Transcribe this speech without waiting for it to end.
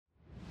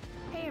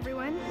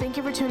Thank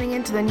you for tuning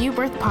in to the New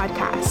Birth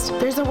Podcast.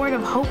 There's a word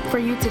of hope for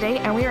you today,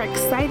 and we are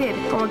excited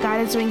for what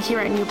God is doing here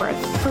at New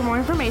Birth. For more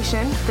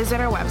information, visit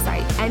our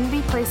website,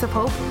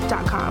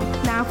 nvplaceofhope.com.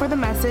 Now for the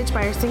message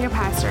by our senior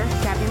pastor,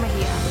 Gabby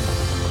Mejia.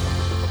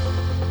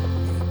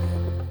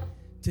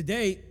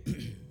 Today,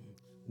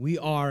 we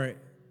are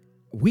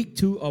week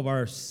 2 of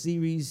our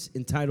series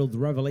entitled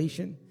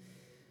Revelation.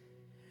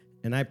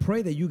 And I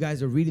pray that you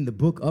guys are reading the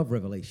book of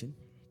Revelation.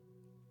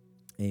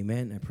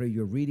 Amen. I pray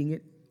you're reading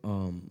it.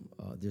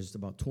 There's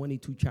about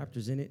 22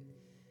 chapters in it.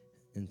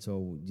 And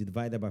so you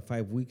divide that by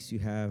 5 weeks, you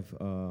have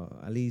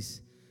at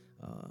least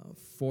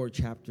 4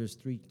 chapters,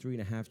 three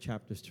and a half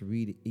chapters to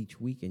read each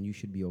week, and you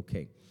should be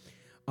okay.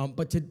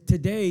 But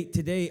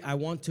today I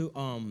want to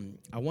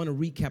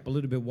recap a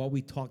little bit what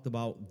we talked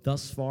about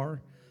thus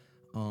far.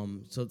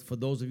 So for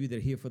those of you that are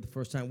here for the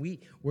first time,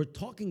 we're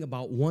talking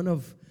about one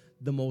of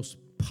the most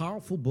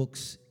powerful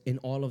books in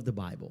all of the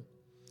Bible.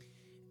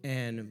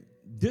 And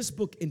this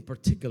book in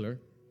particular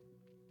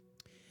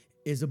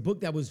is a book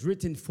that was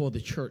written for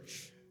the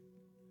church.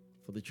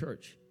 For the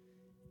church.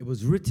 It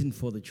was written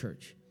for the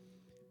church.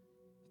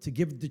 To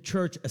give the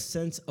church a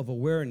sense of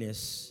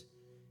awareness,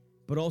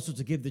 but also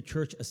to give the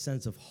church a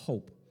sense of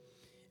hope.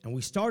 And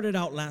we started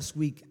out last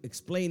week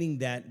explaining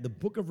that the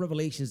book of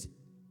Revelations,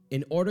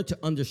 in order to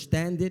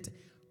understand it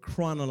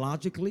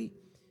chronologically,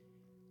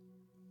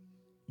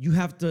 you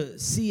have to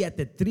see at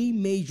the 3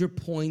 major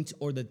points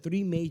or the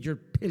 3 major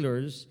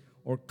pillars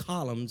or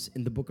columns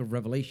in the book of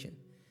Revelation.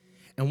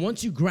 And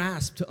once you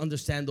grasp to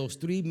understand those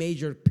 3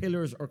 major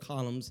pillars or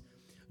columns,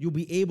 you'll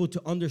be able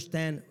to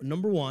understand,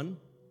 number 1,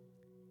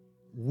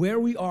 where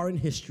we are in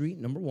history,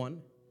 number 1.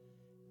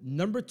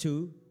 Number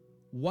 2,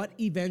 what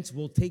events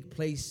will take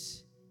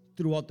place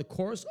throughout the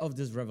course of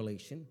this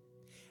revelation.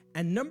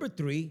 And number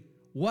 3,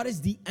 what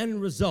is the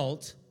end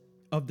result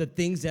of the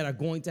things that are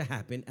going to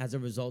happen as a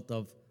result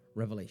of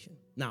Revelation.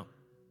 Now,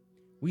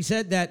 we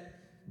said that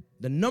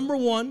the number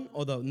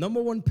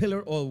 1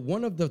 pillar, or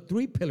one of the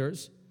 3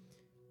 pillars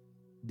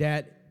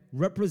that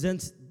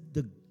represents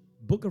the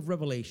book of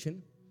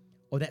Revelation,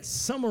 or that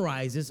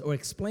summarizes or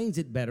explains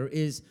it better,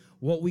 is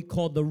what we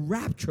call the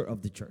rapture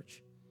of the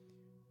church.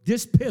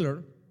 This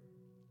pillar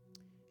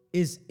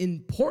is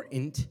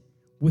important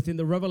within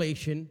the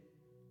revelation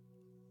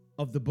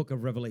of the book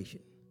of Revelation.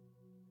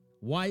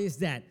 Why is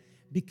that?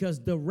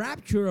 Because the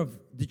rapture of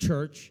the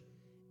church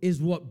is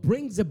what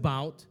brings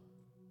about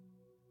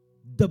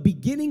the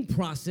beginning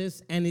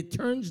process, and it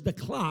turns the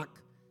clock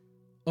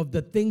of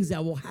the things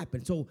that will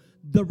happen. So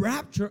the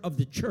rapture of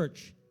the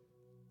church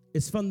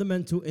is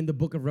fundamental in the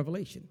book of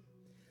Revelation.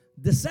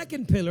 The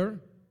second pillar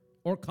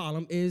or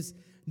column is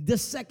the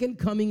second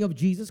coming of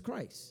Jesus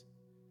Christ.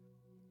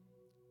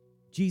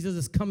 Jesus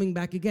is coming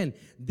back again.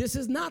 This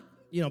is not,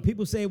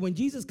 people say when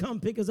Jesus come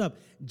pick us up.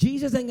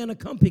 Jesus ain't going to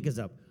come pick us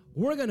up.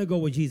 We're going to go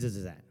where Jesus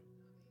is at.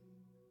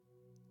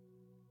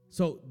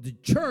 So the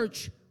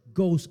church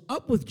goes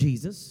up with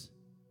Jesus.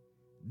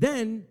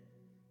 Then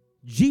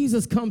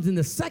Jesus comes in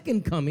the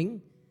second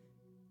coming.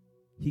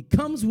 He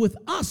comes with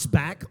us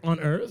back on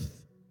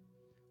earth.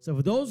 So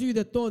for those of you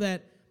that thought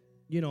that,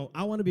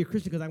 I want to be a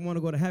Christian because I want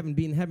to go to heaven,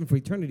 be in heaven for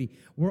eternity,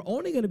 we're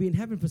only going to be in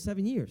heaven for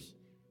 7 years.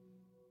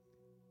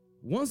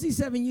 Once these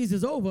 7 years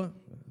is over,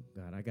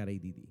 God, I got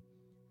ADD.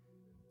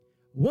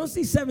 Once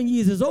these 7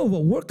 years is over,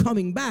 we're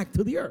coming back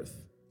to the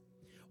earth.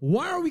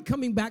 Why are we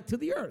coming back to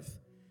the earth?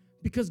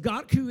 Because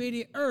God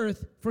created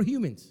earth for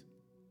humans.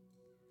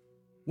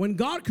 When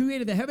God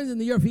created the heavens and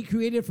the earth, he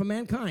created it for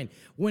mankind.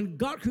 When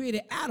God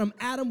created Adam,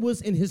 Adam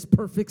was in his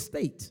perfect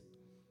state.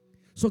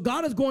 So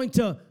God is going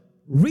to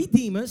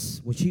redeem us,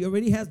 which he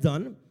already has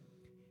done.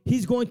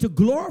 He's going to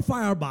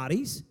glorify our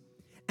bodies.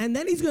 And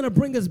then he's going to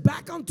bring us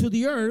back onto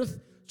the earth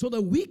so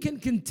that we can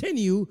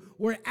continue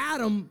where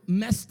Adam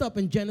messed up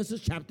in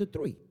Genesis chapter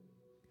 3.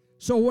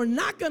 So we're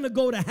not going to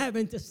go to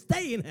heaven to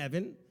stay in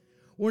heaven.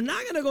 We're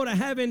not going to go to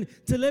heaven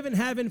to live in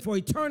heaven for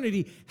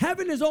eternity.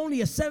 Heaven is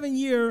only a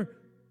 7-year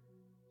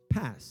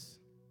pass.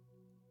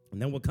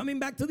 And then we're coming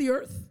back to the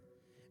earth.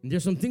 And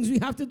there's some things we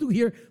have to do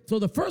here. So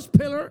the first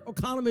pillar or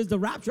column is the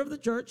rapture of the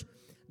church.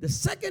 The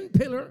second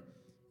pillar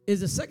is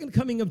the second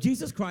coming of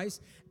Jesus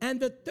Christ. And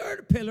the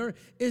third pillar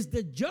is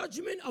the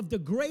judgment of the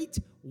great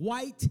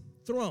white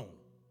throne.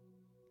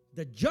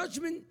 The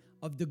judgment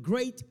of the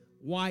great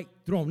white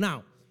throne.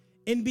 Now,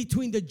 in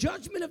between the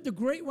judgment of the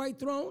great white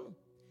throne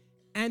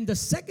and the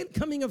second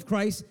coming of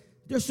Christ,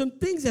 there's some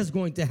things that's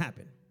going to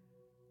happen.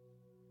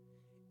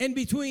 In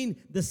between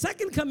the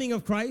second coming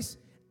of Christ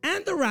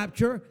and the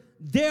rapture,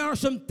 there are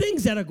some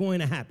things that are going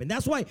to happen.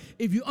 That's why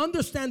if you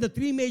understand the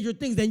 3 major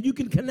things, then you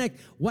can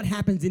connect what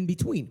happens in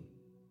between.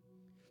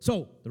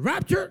 So the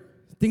rapture,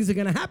 things are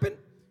going to happen.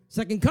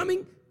 Second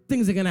coming,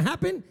 things are going to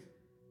happen.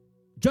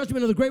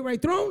 Judgment of the great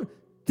white throne,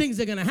 things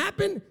are going to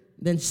happen.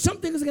 Then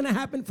something is going to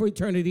happen for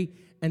eternity,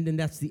 and then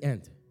that's the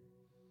end.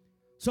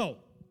 So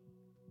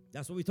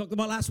that's what we talked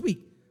about last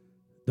week.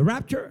 The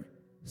rapture,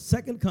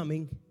 second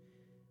coming,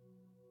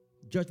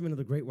 judgment of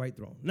the great white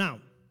throne. Now,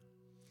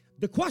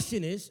 the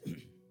question is,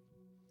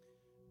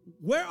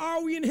 where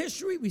are we in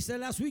history? We said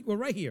last week, we're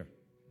right here.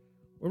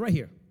 We're right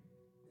here.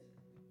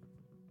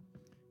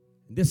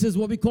 This is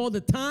what we call the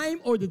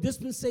time or the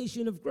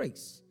dispensation of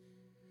grace,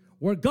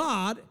 where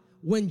God,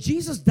 when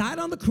Jesus died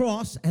on the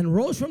cross and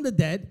rose from the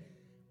dead,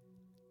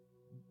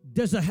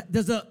 there's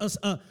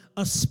a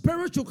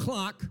spiritual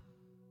clock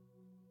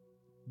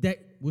that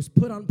was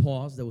put on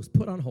pause, that was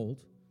put on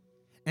hold,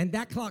 and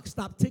that clock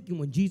stopped ticking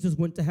when Jesus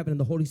went to heaven and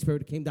the Holy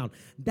Spirit came down.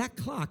 That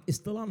clock is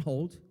still on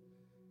hold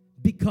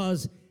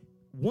because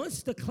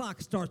once the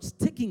clock starts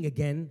ticking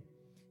again,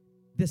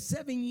 the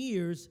 7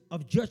 years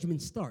of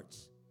judgment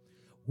starts.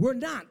 We're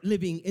not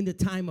living in the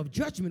time of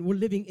judgment. We're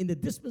living in the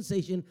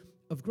dispensation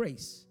of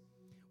grace,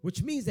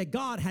 which means that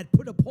God had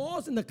put a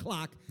pause in the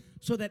clock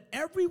so that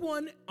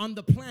everyone on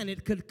the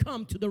planet could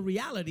come to the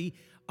reality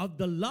of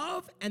the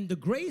love and the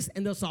grace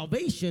and the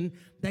salvation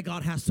that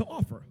God has to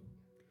offer.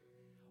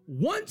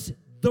 Once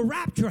the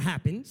rapture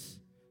happens,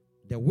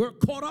 that we're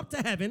caught up to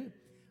heaven,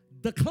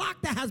 the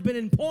clock that has been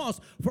in pause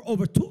for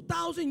over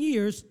 2,000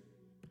 years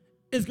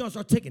is going to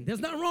start ticking. There's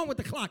nothing wrong with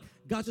the clock.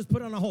 God just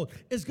put it on a hold.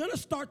 It's going to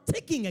start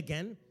ticking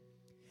again.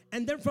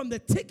 And then from the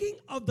ticking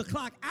of the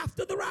clock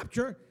after the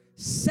rapture,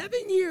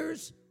 7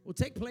 years will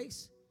take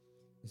place.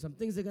 And some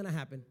things are going to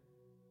happen.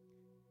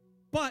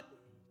 But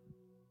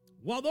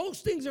while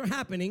those things are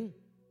happening,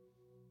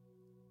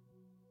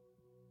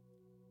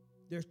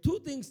 there's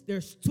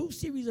two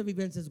series of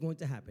events that's going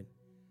to happen.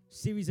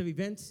 Series of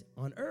events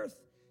on earth,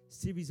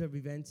 series of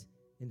events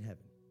in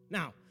heaven.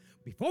 Now,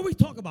 before we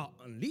talk about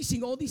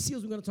unleashing all these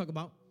seals we're going to talk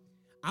about,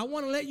 I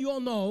want to let you all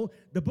know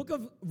the book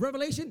of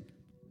Revelation,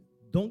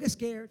 don't get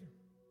scared.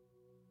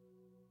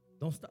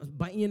 Don't start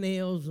biting your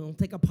nails. Don't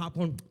take a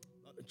popcorn.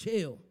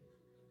 Chill.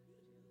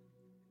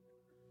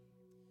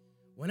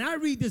 When I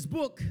read this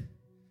book,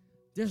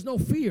 there's no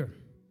fear.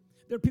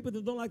 There are people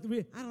that don't like to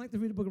read. I don't like to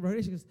read the book of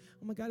Revelation because,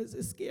 oh my God,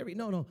 it's scary.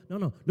 No.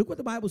 Look what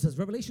the Bible says.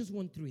 Revelations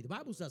 1:3. The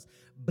Bible says,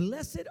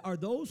 blessed are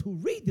those who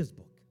read this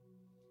book.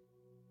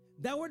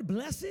 That word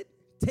blessed,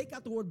 take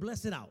out the word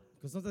blessed out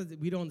because sometimes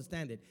we don't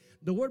understand it.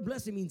 The word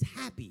blessed means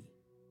happy.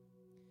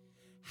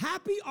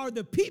 Happy are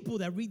the people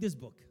that read this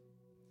book.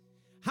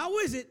 How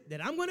is it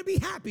that I'm going to be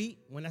happy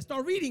when I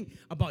start reading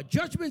about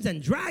judgments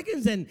and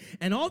dragons and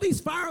all these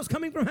fires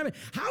coming from heaven?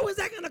 How is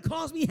that going to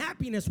cause me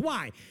happiness?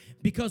 Why?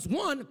 Because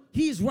one,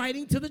 he's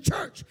writing to the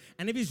church.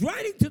 And if he's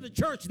writing to the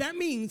church, that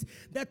means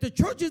that the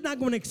church is not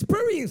going to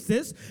experience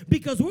this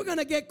because we're going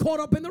to get caught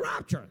up in the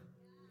rapture.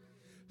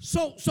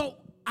 So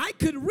I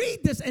could read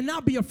this and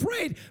not be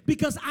afraid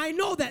because I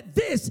know that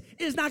this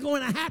is not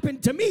going to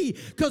happen to me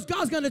because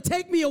God's going to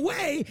take me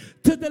away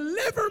to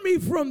deliver me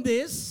from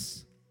this.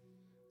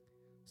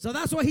 So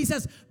that's why he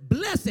says,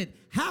 blessed,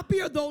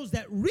 happy are those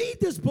that read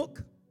this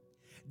book,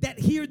 that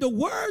hear the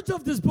words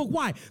of this book.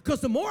 Why?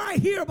 Because the more I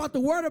hear about the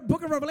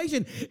book of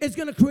Revelation, it's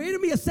going to create in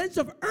me a sense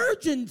of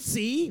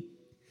urgency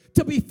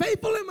to be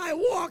faithful in my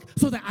walk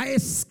so that I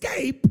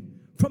escape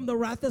from the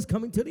wrath that's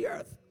coming to the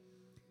earth.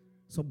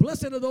 So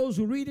blessed are those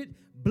who read it,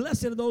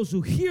 blessed are those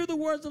who hear the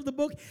words of the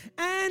book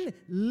and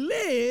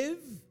live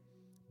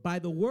by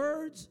the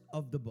words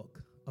of the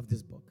book, of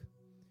this book.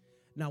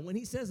 Now, when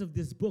he says of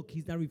this book,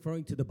 he's not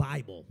referring to the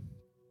Bible.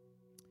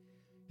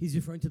 He's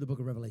referring to the book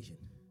of Revelation.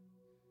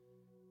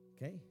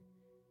 Okay?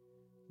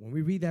 When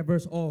we read that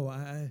verse,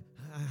 I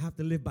have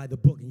to live by the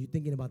book, and you're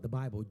thinking about the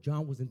Bible.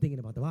 John wasn't thinking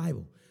about the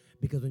Bible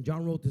because when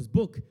John wrote this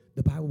book,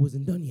 the Bible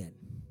wasn't done yet.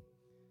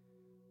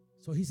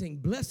 So he's saying,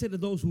 blessed are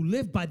those who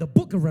live by the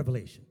book of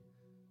Revelation.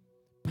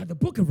 By the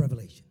book of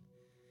Revelation.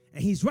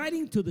 And he's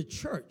writing to the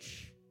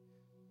church.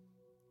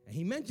 And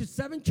he mentions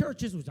 7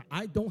 churches, which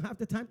I don't have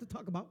the time to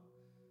talk about.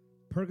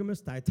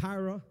 Pergamos,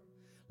 Thyatira,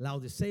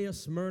 Laodicea,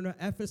 Smyrna,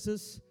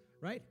 Ephesus,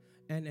 right?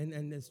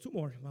 And there's 2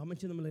 more. I'll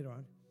mention them later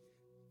on.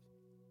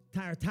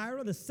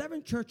 Thyatira, the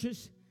 7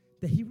 churches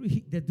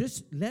that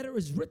this letter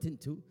is written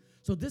to.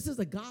 So this is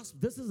a gospel.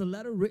 This is a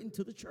letter written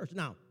to the church.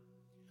 Now,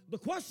 the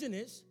question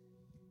is,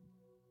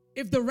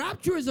 if the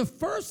rapture is the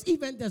first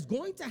event that's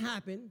going to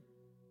happen,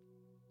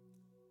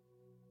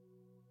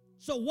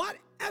 so what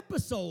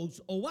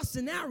episodes or what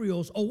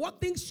scenarios or what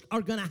things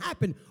are going to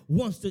happen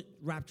once the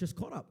rapture's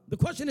caught up? The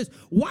question is,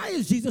 why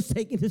is Jesus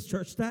taking his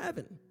church to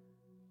heaven?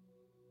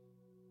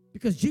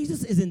 Because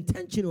Jesus is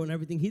intentional in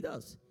everything he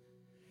does.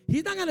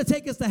 He's not going to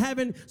take us to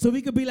heaven so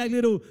we could be like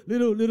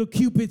little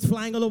cupids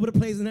flying all over the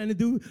place and nothing to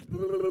do.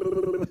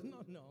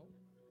 No.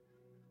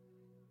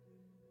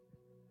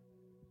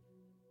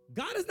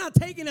 God is not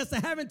taking us to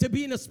heaven to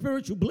be in a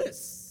spiritual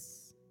bliss.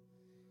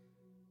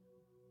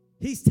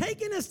 He's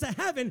taking us to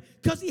heaven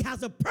because he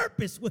has a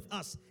purpose with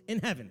us in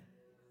heaven.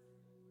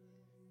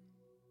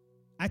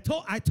 I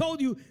told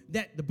you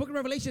that the book of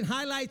Revelation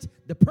highlights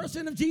the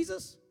person of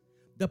Jesus,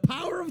 the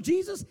power of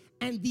Jesus,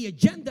 and the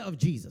agenda of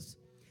Jesus.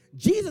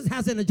 Jesus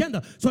has an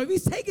agenda. So if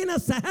he's taking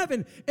us to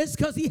heaven, it's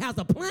because he has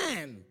a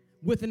plan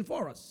with and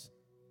for us.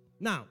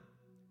 Now,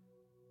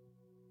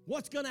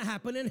 what's going to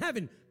happen in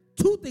heaven?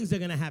 2 things are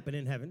going to happen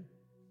in heaven.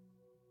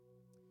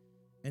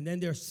 And then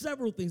there are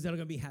several things that are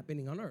going to be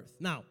happening on earth.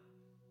 Now,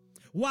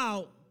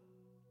 while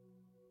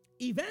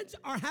events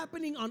are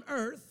happening on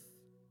earth,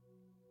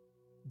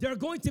 there are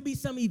going to be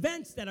some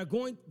events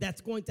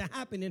that's going to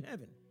happen in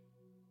heaven.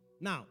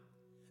 Now,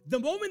 the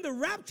moment the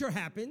rapture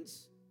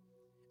happens,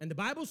 and the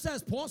Bible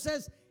says, Paul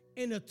says,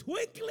 in a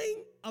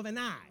twinkling of an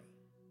eye.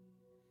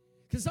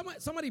 Can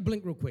somebody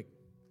blink real quick?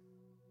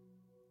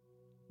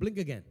 Blink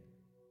again.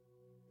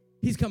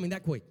 He's coming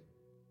that quick.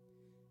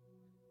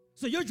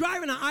 So you're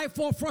driving on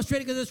I-4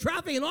 frustrated because there's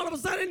traffic, and all of a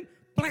sudden,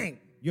 bang,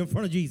 you're in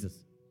front of Jesus.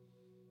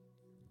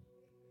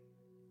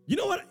 You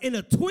know what in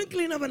a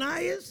twinkling of an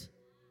eye is?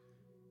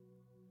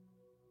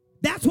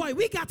 That's why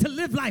we got to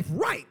live life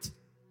right.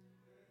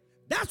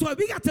 That's why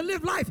we got to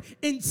live life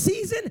in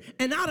season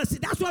and out of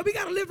season. That's why we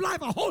got to live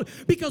life a whole.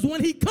 Because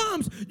when he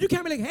comes, you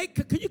can't be like, hey,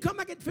 could you come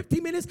back in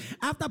 15 minutes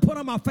after I put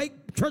on my fake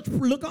church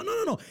look on?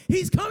 No.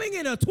 He's coming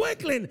in a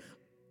twinkling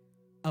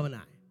of an eye.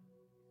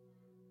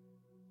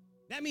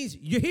 That means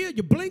you're here,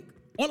 you blink,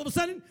 all of a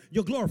sudden,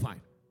 you're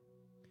glorified.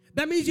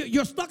 That means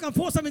you're stuck on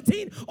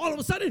 417, all of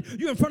a sudden,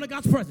 you're in front of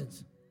God's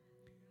presence.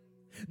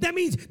 That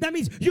means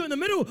you're in the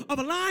middle of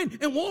a line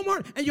in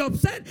Walmart and you're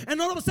upset,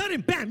 and all of a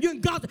sudden, bam, you're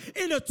in God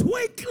in a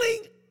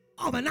twinkling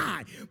of an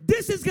eye.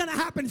 This is going to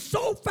happen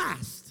so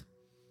fast,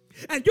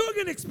 and you're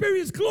going to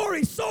experience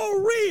glory so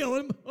real.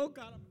 And, oh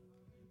God,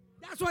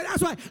 that's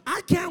why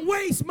I can't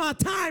waste my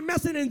time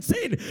messing in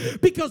sin,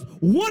 because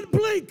one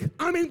blink,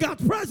 I'm in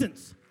God's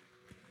presence.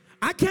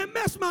 I can't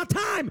mess my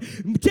time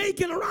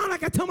jaking around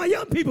like I tell my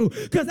young people,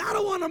 because I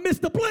don't want to miss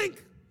the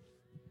blink.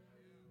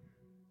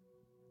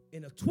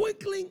 In a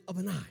twinkling of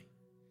an eye,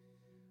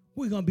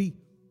 we're going to be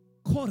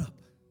caught up.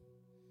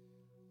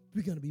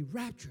 We're going to be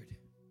raptured.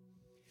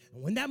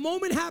 And when that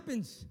moment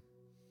happens,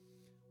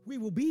 we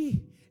will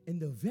be in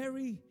the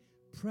very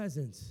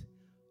presence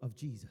of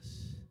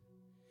Jesus.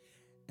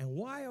 And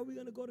why are we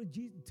going to go to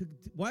Jesus?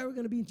 Why are we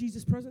going to be in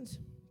Jesus' presence?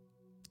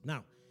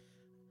 Now,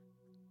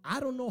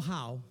 I don't know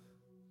how,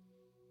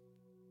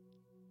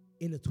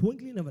 in a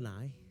twinkling of an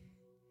eye,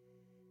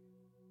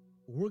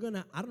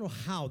 I don't know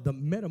how the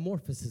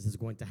metamorphosis is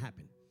going to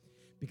happen.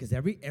 Because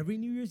every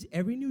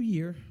New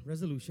Year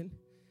resolution,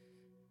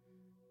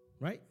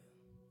 right?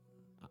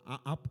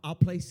 I'll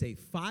play safe.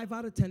 5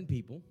 out of 10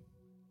 people.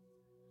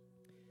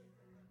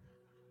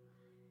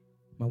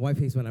 My wife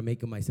hates when I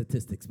make my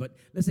statistics, but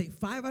let's say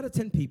 5 out of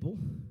 10 people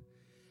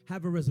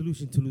have a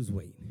resolution to lose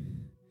weight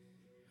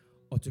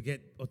or to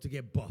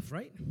get buff,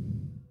 right?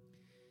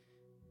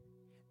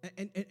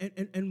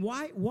 And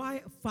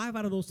why 5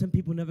 out of those 10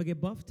 people never get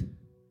buffed?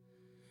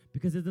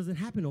 Because it doesn't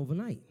happen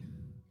overnight.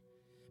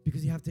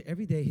 Because you have to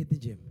every day hit the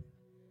gym.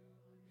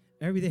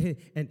 Every day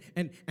hit,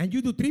 and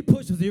you do 3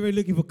 push-ups, you're already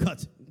looking for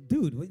cuts.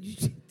 Dude, what you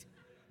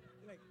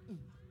like,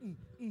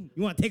 you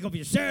want to take off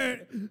your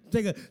shirt,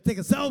 take a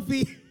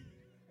selfie.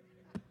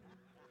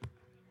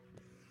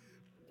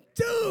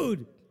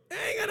 Dude, it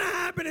ain't gonna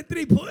happen in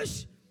 3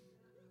 push.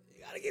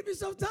 You gotta give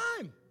yourself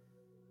time.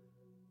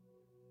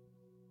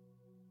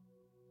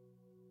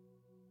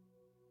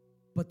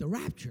 But the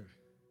rapture,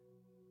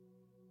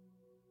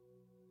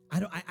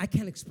 I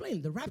can't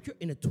explain. The rapture,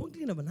 in a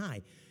twinkling of an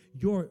eye,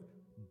 your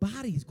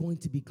body is going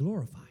to be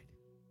glorified.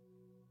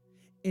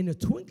 In a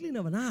twinkling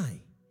of an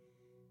eye,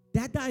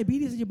 that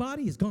diabetes in your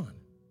body is gone.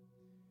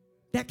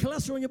 That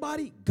cholesterol in your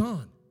body,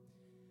 gone.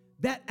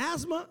 That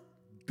asthma,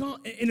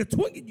 gone. In a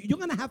twinkling, you're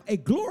going to have a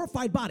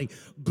glorified body.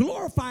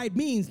 Glorified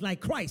means like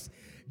Christ.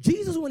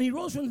 Jesus, when he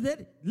rose from the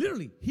dead,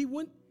 literally, he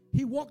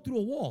walked through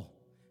a wall.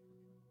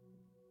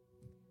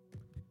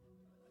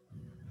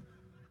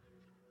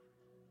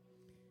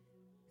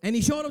 And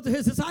he showed up to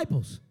his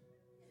disciples.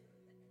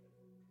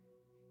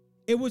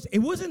 It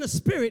wasn't a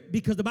spirit,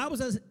 because the Bible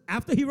says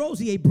after he rose,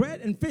 he ate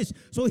bread and fish.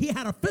 So he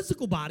had a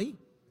physical body,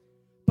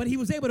 but he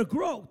was able to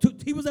grow.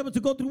 He was able to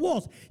go through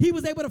walls. He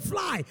was able to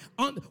fly.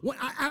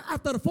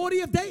 After the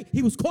 40th day,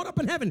 he was caught up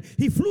in heaven.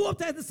 He flew up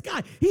to the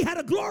sky. He had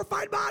a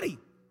glorified body.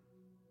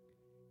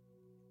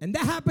 And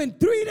that happened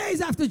 3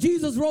 days after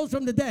Jesus rose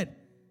from the dead.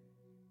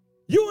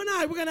 You and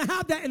I, we're going to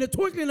have that in the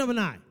twinkling of an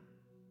eye.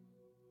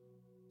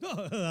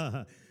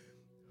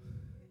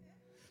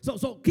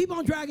 So keep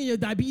on dragging your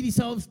diabetes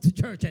selves to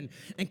church, and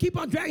keep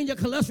on dragging your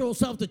cholesterol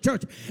self to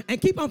church,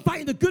 and keep on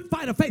fighting the good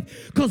fight of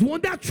faith, because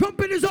when that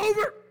trumpet is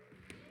over,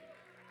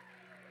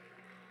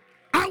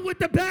 out with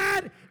the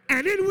bad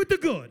and in with the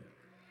good.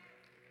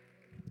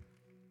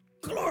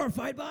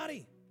 Glorified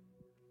body.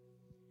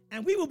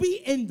 And we will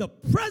be in the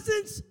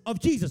presence of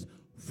Jesus.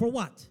 For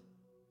what?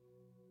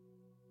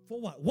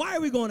 For what? Why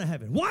are we going to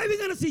heaven? Why are we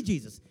going to see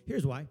Jesus?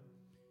 Here's why.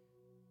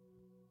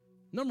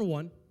 Number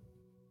one,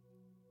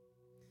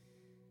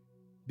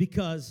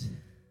 because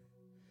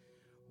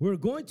we're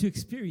going to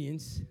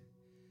experience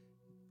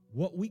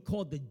what we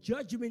call the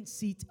judgment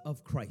seat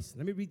of Christ.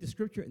 Let me read the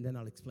scripture and then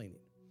I'll explain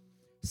it.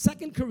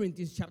 2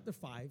 Corinthians chapter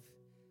 5,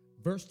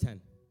 verse 10.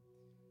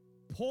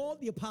 Paul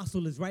the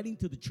apostle is writing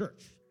to the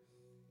church.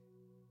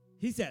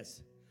 He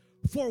says,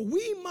 "For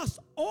we must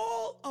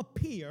all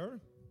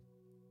appear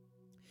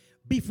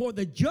before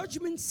the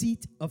judgment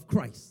seat of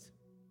Christ."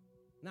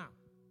 Now,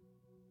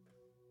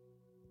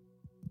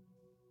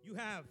 you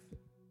have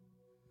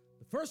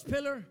first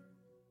pillar,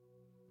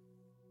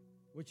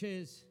 which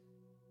is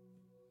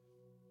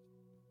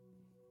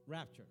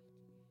rapture.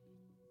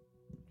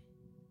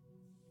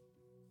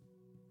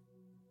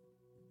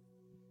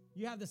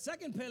 You have the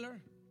second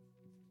pillar,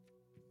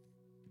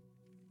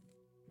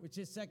 which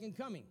is second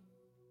coming.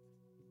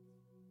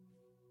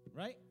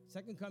 Right?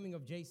 Second coming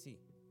of JC.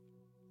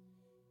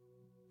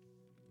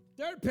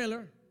 Third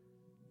pillar,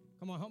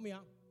 come on, help me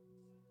out.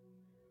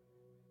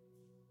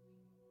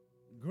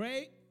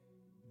 Great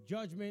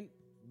judgment,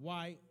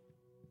 white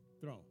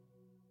throne.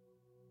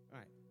 All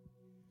right.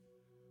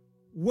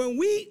 When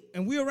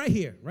we are right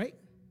here, right?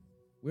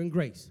 We're in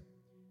grace.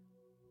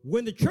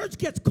 When the church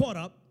gets caught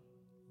up,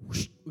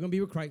 whoosh, we're going to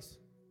be with Christ.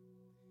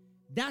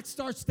 That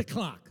starts the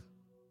clock.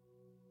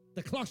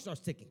 The clock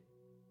starts ticking.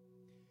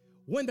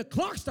 When the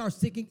clock starts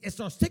ticking, it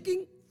starts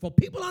ticking for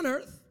people on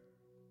earth.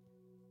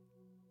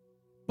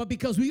 But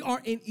because we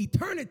are in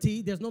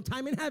eternity, there's no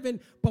time in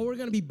heaven, but we're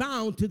going to be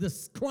bound to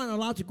this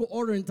chronological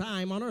order in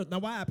time on earth. Now,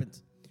 what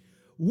happens?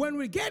 When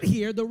we get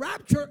here, the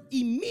rapture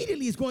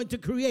immediately is going to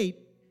create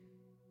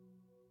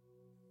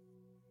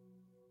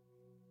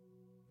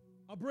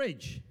a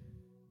bridge.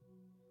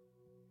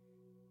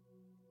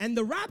 And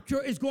the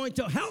rapture is going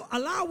to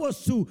allow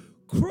us to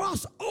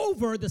cross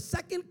over the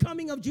second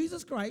coming of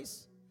Jesus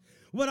Christ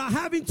without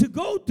having to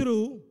go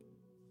through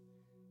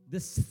the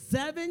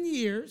 7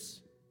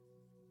 years,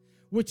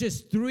 which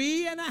is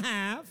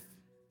 3.5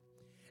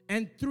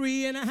 and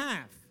 3.5.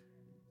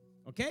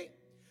 Okay?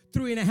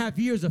 3.5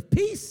 years of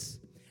peace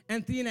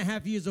and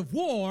 3.5 years of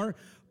war.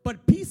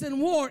 But peace and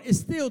war is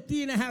still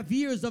 3.5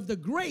 years of the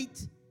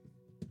great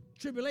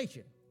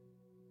tribulation.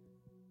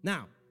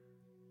 Now,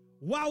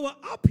 while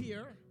we're up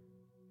here,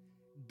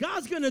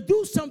 God's going to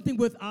do something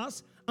with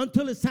us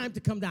until it's time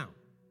to come down.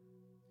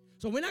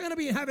 So we're not going to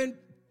be having,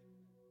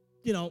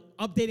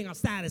 updating our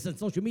status on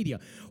social media.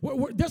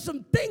 There's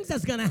some things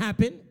that's going to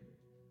happen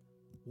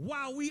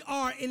while we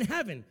are in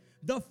heaven.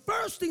 The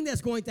first thing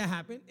that's going to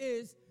happen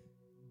is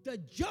the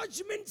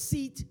judgment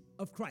seat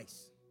of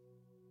Christ.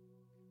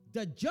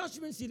 The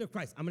judgment seat of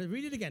Christ. I'm going to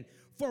read it again.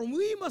 For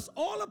we must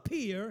all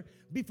appear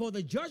before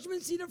the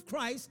judgment seat of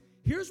Christ.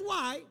 Here's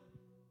why.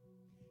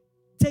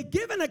 To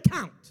give an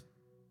account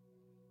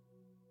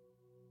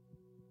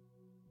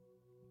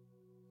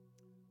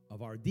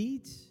of our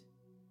deeds,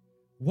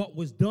 what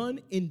was done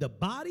in the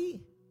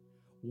body,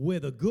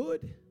 whether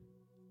good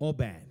or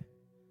bad.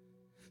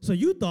 So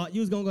you thought you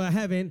was going to go to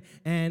heaven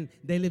and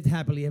they lived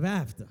happily ever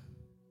after.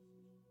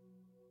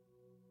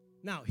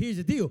 Now, here's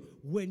the deal.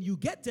 When you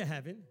get to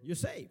heaven, you're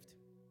saved.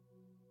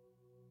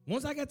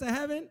 Once I get to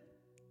heaven,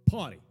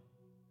 party.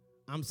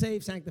 I'm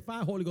saved,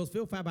 sanctified, Holy Ghost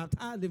filled, fire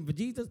baptized, living for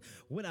Jesus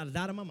without a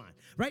doubt in my mind.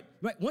 Right?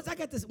 Once I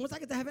get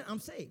to heaven, I'm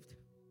saved.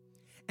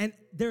 And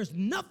there's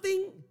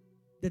nothing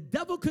the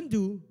devil can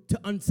do to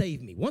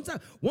unsave me. Once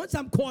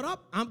I'm caught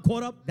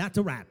up, that's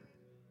a wrap.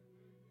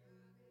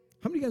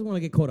 How many of you guys want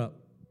to get caught up?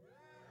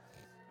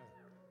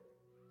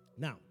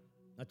 Now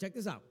check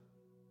this out.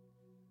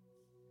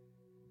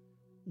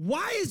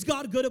 Why is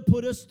God going to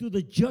put us through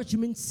the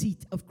judgment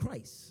seat of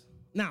Christ?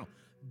 Now,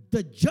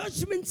 the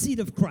judgment seat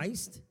of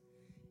Christ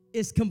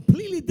is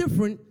completely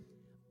different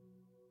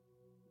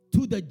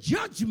to the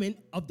judgment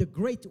of the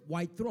great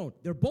white throne.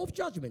 They're both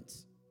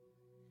judgments.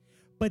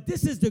 But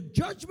this is the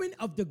judgment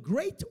of the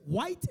great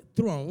white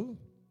throne,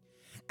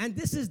 and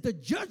this is the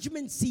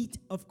judgment seat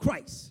of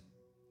Christ.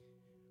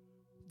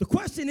 The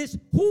question is,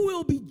 who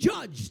will be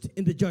judged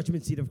in the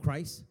judgment seat of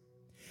Christ?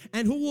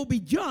 And who will be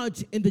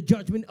judged in the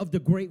judgment of the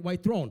great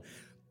white throne?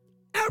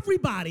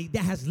 Everybody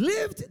that has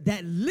lived,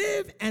 that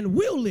live, and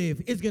will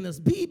live is going to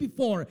be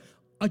before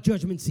a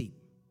judgment seat.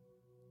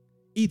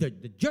 Either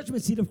the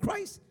judgment seat of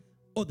Christ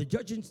or the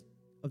judgment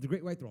of the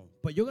great white throne.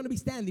 But you're going to be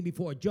standing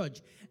before a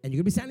judge, and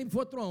you're going to be standing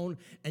before a throne,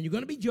 and you're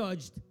going to be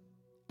judged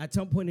at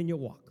some point in your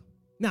walk.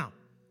 Now,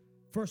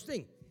 first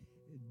thing,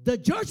 the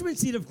judgment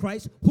seat of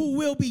Christ, who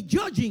will be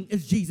judging,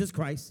 is Jesus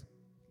Christ.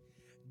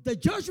 The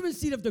judgment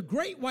seat of the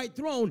great white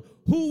throne,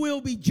 who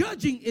will be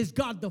judging, is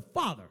God the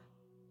Father.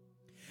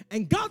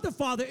 And God the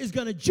Father is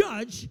going to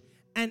judge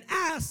and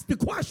ask the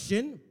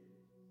question,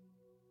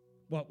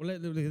 well,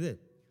 look at this.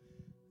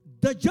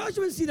 The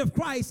judgment seat of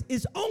Christ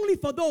is only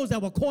for those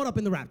that were caught up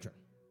in the rapture.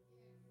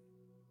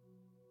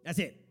 That's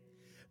it.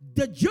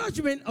 The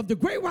judgment of the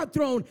great white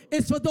throne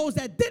is for those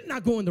that did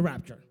not go in the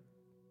rapture.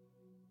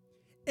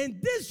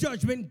 In this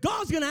judgment,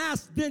 God's going to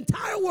ask the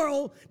entire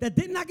world that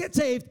did not get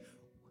saved,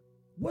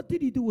 what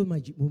did he do with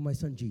my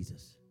son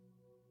Jesus?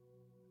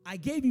 I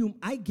gave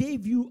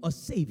you a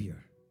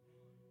Savior.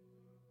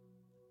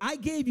 I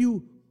gave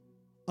you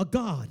a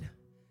God.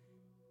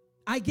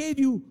 I gave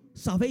you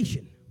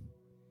salvation.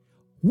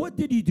 What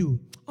did he do?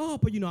 Oh,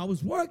 but I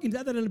was working.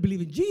 I didn't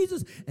believe in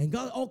Jesus. And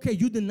God, okay,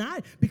 you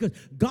denied. Because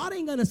God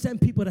ain't going to send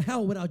people to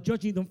hell without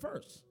judging them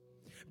first.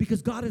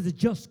 Because God is a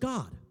just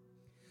God.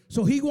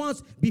 So he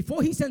wants,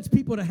 before he sends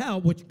people to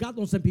hell, which God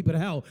don't send people to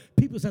hell,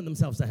 people send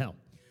themselves to hell.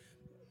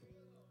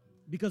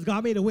 Because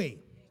God made a way.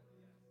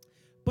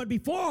 But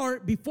before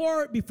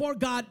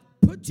God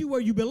puts you where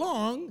you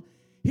belong,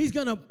 he's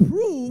going to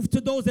prove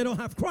to those that don't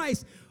have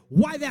Christ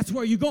why that's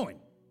where you're going.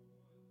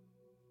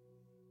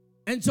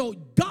 And so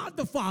God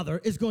the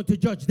Father is going to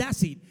judge that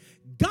seed.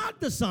 God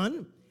the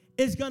Son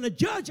is going to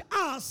judge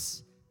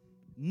us,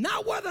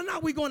 not whether or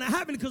not we're going to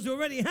heaven because we're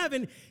already in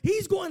heaven.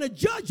 He's going to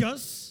judge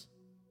us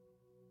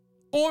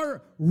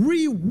or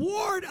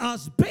reward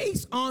us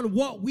based on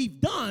what we've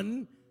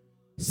done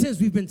since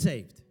we've been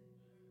saved.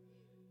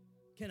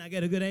 Can I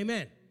get a good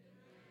amen?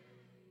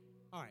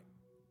 All right.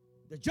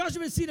 The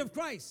judgment seat of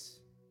Christ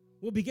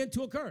will begin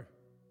to occur.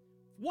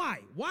 Why?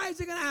 Why is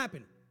it going to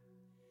happen?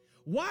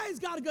 Why is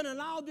God going to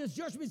allow this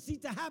judgment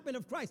seat to happen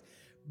of Christ?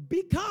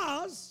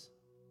 Because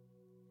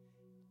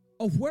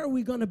of where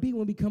we're going to be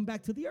when we come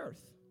back to the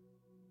earth.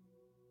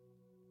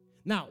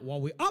 Now, while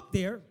we're up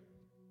there,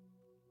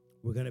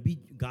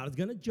 God is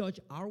going to judge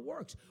our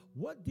works.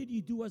 What did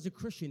you do as a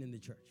Christian in the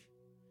church?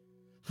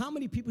 How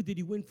many people did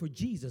you win for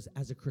Jesus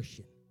as a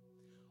Christian?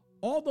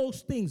 All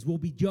those things will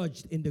be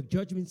judged in the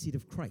judgment seat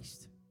of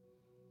Christ.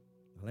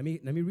 Now,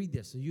 let me read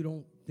this so you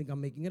don't think I'm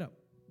making it up.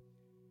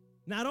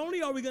 Not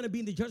only are we going to be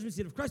in the judgment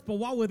seat of Christ, but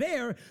while we're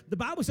there, the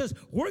Bible says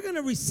we're going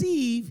to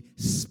receive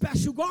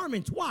special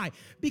garments. Why?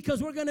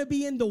 Because we're going to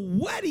be in the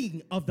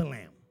wedding of the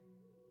Lamb.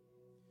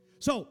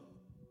 So,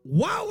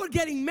 while we're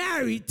getting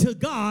married to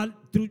God,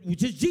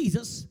 which is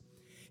Jesus,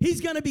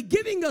 He's going to be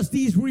giving us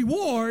these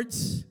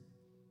rewards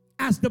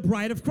as the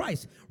bride of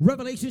Christ.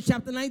 Revelation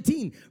chapter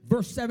 19,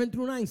 verse 7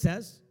 through 9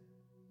 says,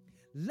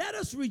 "Let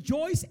us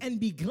rejoice and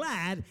be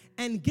glad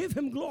and give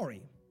Him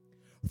glory.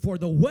 For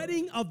the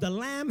wedding of the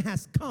Lamb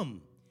has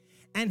come,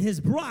 and His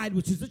bride,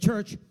 which is the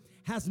church,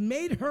 has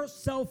made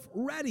herself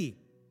ready.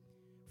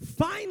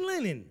 Fine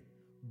linen,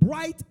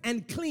 bright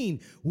and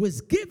clean,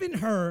 was given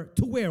her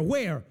to wear."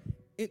 Where?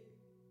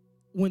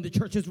 When the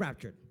church is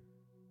raptured.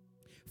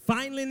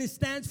 Fine linen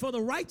stands for the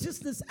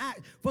righteous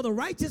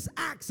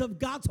acts of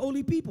God's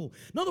holy people.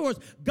 In other words,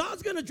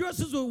 God's going to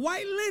dress us with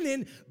white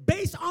linen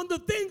based on the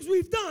things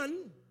we've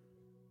done.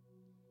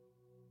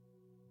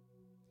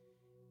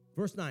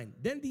 Verse 9,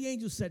 "Then the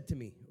angel said to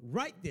me,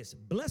 write this,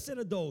 blessed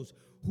are those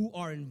who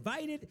are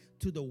invited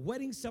to the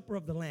wedding supper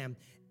of the Lamb.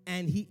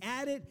 And he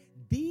added,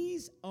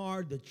 these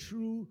are the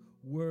true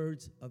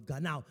words of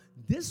God." Now,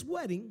 this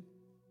wedding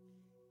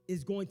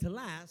is going to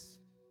last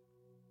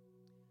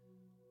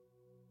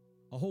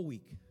a whole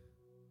week,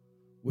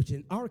 which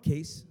in our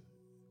case,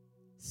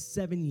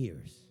 7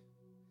 years.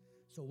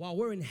 So while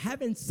we're in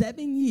heaven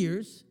 7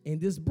 years in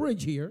this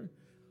bridge here,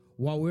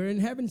 while we're in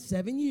heaven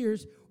 7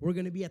 years, we're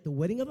going to be at the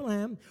wedding of the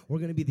Lamb. We're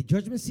going to be the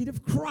judgment seat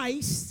of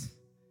Christ.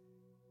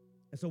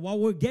 And so while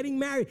we're getting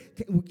married,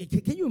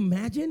 can you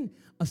imagine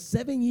a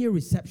 7-year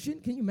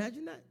reception? Can you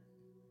imagine that?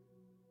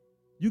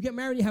 You get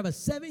married, you have a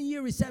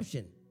 7-year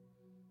reception.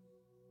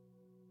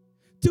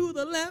 To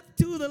the left,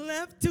 to the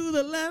left, to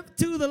the left,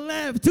 to the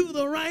left, to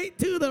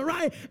the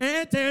right,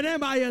 and turn them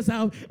by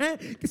yourself.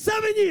 And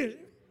 7 years.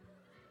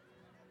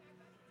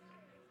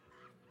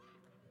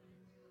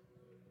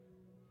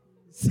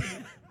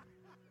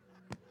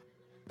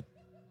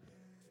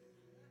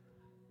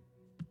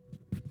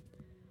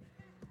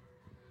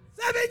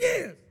 Seven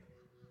years.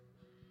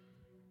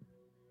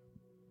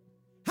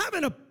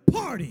 Having a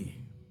party.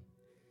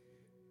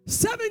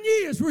 7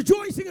 years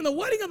rejoicing in the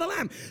wedding of the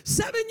Lamb.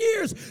 7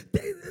 years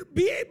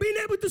being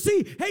able to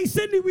see, hey,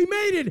 Sydney, we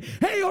made it.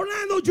 Hey,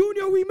 Orlando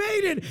Jr., we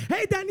made it.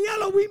 Hey,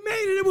 Daniela, we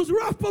made it. It was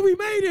rough, but we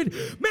made it.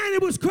 Man,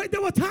 it was crazy.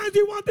 There were times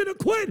we wanted to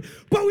quit,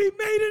 but we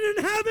made it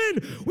in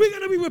heaven. We're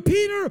going to be with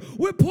Peter,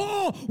 with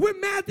Paul, with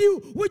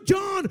Matthew, with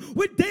John,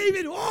 with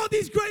David, all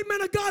these great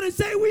men of God, and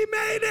say, we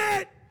made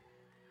it.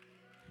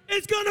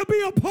 It's going to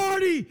be a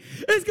party.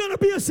 It's going to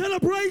be a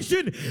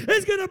celebration.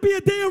 It's going to be a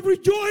day of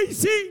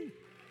rejoicing.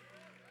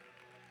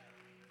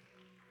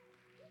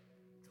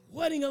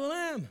 Wedding of the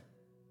Lamb.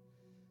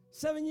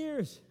 7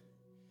 years.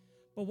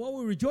 But while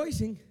we're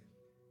rejoicing,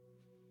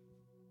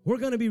 we're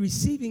going to be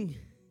receiving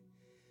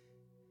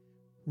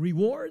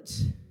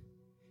rewards,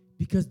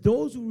 because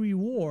those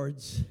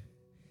rewards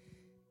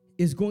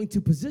is going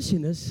to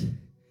position us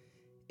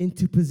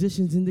into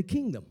positions in the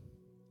kingdom.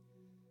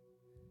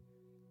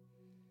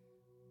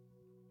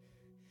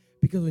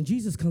 Because when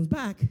Jesus comes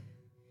back,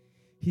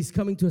 He's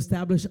coming to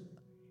establish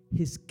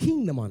His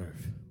kingdom on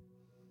earth.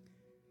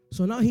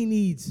 So now He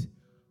needs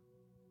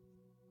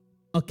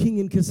a king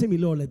in Kissimmee.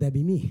 Lord, let that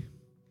be me.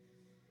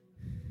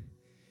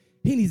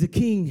 He needs a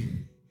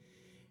king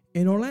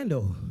in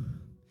Orlando.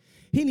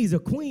 He needs a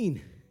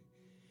queen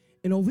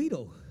in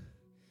Oviedo.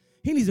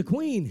 He needs a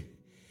queen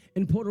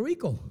in Puerto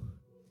Rico.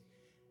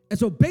 And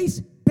so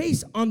based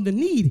on the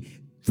need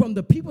from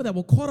the people that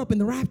were caught up in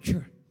the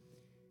rapture,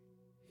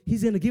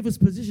 He's going to give us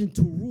position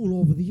to rule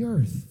over the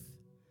earth.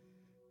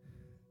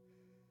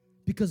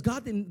 Because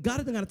God isn't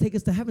going to take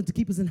us to heaven to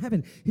keep us in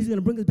heaven. He's going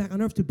to bring us back on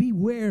earth to be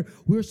where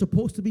we're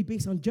supposed to be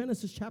based on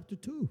Genesis chapter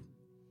 2.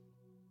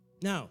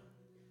 Now,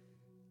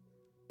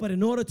 but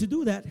in order to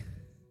do that,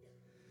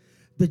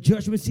 the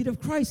judgment seat of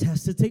Christ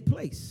has to take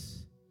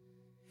place.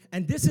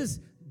 And this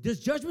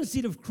judgment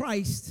seat of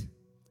Christ,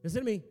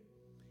 listen to me,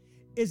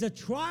 is a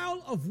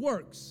trial of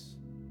works,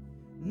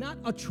 not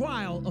a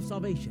trial of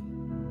salvation.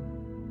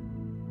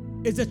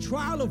 It's a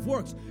trial of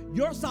works.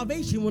 Your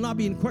salvation will not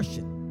be in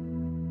question.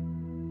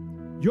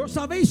 Your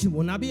salvation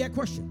will not be at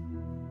question.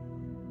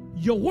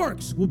 Your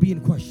works will be in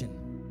question.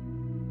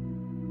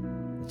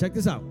 Check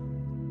this out.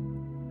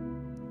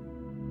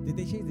 Did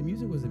they change the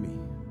music or was it me?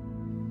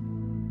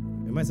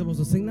 Am I supposed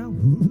to sing now?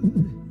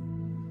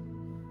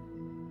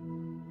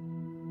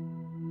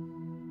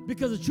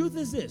 Because the truth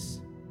is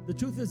this. The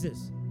truth is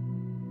this.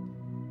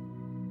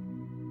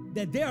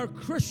 That there are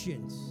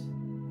Christians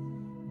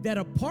that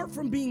apart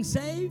from being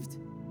saved,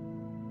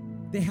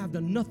 they have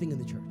done nothing in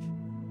the church.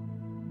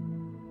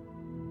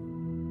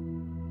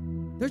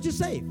 They're just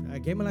saved. I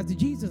gave my life to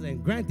Jesus,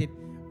 and granted,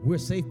 we're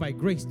saved by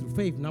grace through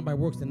faith, not by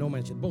works that no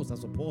man should boast.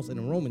 That's what Paul said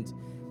in Romans.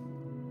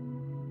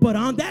 But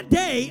on that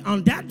day,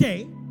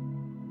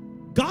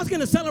 God's going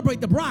to celebrate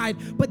the bride,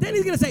 but then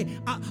he's going to say,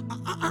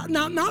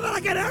 now that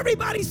I get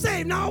everybody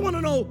saved, now I want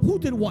to know who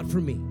did what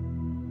for me.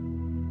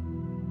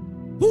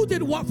 Who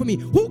did what for me?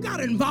 Who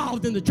got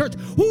involved in the church?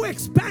 Who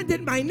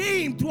expanded my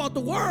name throughout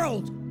the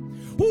world?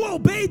 Who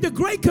obeyed the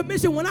Great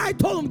Commission when I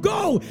told them,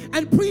 go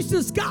and preach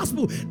this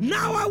gospel?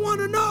 Now I want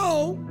to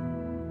know,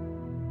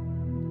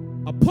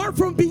 apart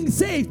from being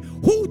saved,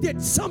 who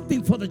did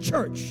something for the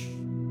church?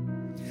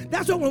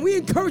 That's why when we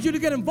encourage you to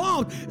get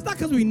involved, it's not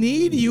because we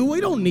need you.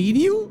 We don't need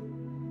you.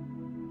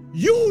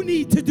 You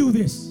need to do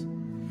this.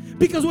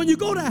 Because when you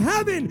go to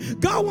heaven,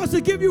 God wants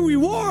to give you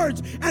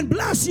rewards and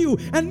bless you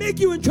and make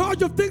you in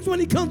charge of things when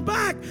he comes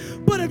back.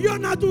 But if you're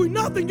not doing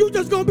nothing, you're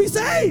just going to be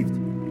saved.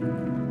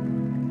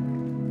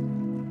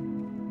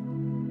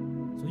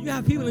 So you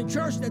have people in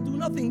church that do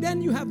nothing.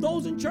 Then you have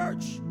those in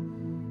church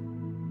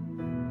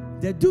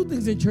that do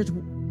things in church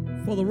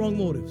for the wrong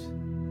motives.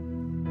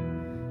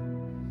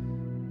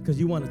 Because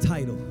you want a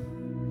title.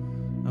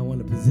 I want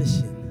a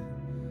position.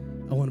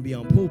 I want to be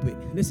on pulpit.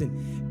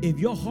 Listen, if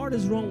your heart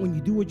is wrong when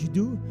you do what you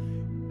do,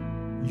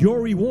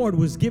 your reward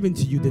was given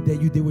to you the day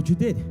you did what you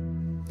did.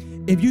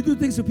 If you do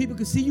things so people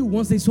can see you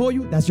once they saw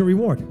you, that's your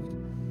reward.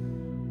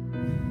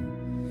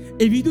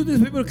 If you do things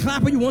so people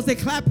clap at you once they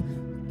clap,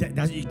 they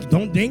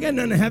ain't getting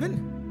none in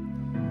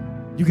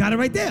heaven. You got it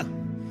right there.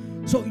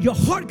 So your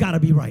heart got to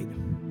be right.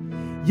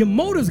 Your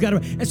motives got to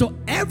be right. And so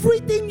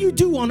everything you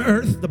do on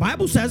earth, the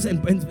Bible says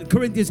in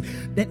Corinthians,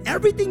 that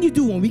everything you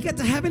do when we get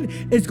to heaven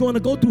is going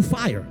to go through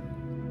fire.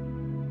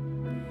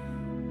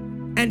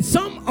 And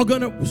some are going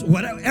to,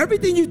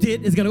 everything you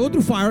did is going to go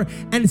through fire,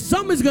 and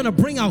some is going to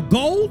bring out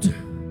gold,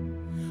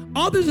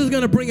 others is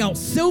going to bring out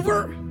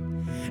silver,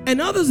 and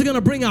others are going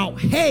to bring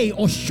out hay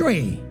or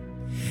stray.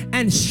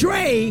 And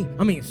hay,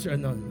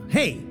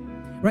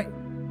 right?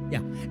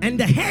 Yeah. And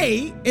the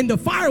hay in the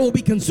fire will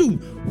be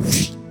consumed.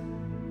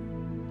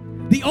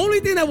 The only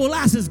thing that will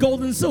last is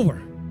gold and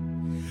silver.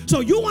 So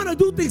you want to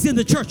do things in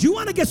the church. You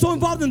want to get so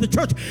involved in the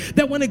church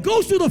that when it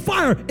goes through the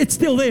fire, it's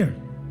still there.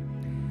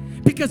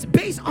 Because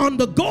based on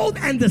the gold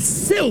and the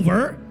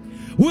silver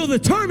will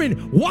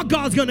determine what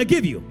God's going to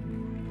give you.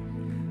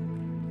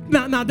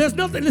 Now, there's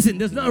nothing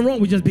wrong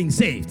with just being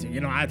saved.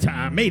 You know,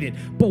 I made it.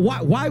 But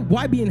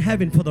why be in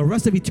heaven for the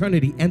rest of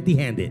eternity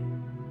empty-handed?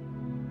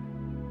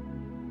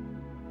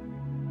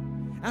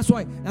 That's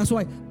why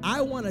I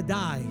want to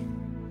die.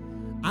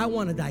 I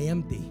want to die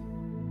empty.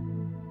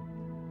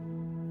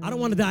 I don't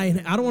want to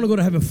die. I don't want to go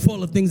to heaven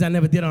full of things I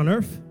never did on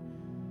earth.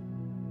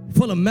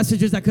 Full of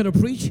messages I could have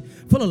preached,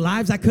 full of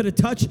lives I could have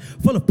touched,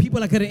 full of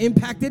people I could have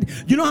impacted.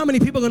 You know how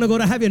many people are going to go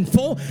to heaven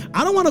full?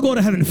 I don't want to go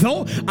to heaven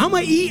full. I'm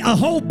going to eat a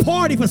whole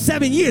party for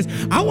 7 years.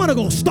 I want to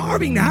go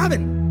starving to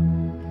heaven.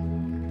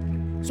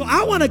 So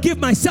I want to give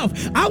myself.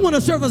 I want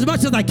to serve as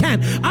much as I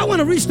can. I want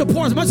to reach the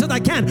poor as much as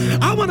I can.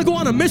 I want to go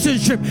on a mission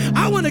trip.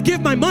 I want to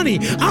give my money.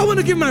 I want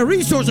to give my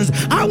resources.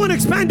 I want to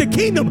expand the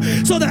kingdom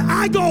so that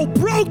I go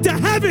broke to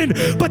heaven,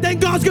 but then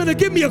God's going to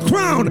give me a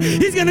crown.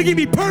 He's going to give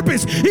me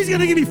purpose. He's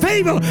going to give me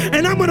favor,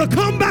 and I'm going to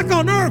come back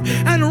on earth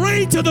and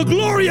reign to the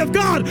glory of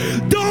God.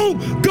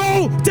 Don't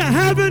go to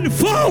heaven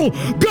full.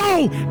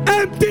 Go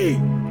empty.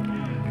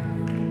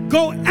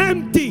 Go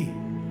empty.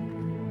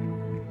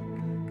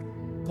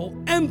 Go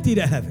empty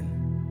to heaven.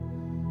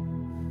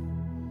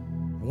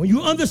 And when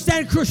you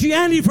understand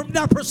Christianity from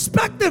that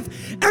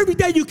perspective, every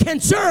day you can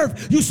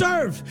serve, you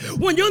serve.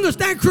 When you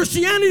understand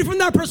Christianity from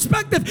that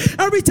perspective,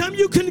 every time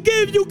you can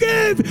give, you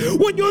give.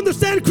 When you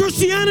understand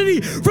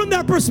Christianity from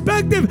that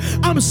perspective,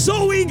 I'm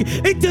sowing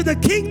into the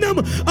kingdom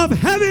of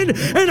heaven,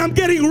 and I'm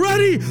getting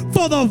ready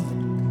for the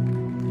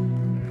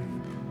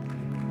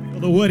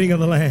wedding of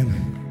the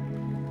Lamb.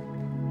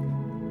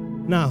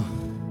 Now,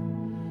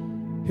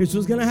 here's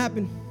what's going to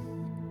happen.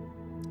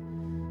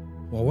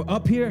 While we're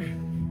up here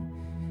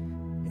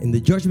in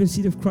the judgment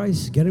seat of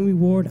Christ, getting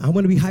reward, I'm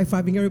going to be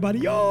high-fiving everybody.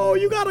 Yo,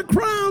 you got a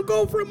crown.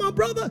 Go for it, my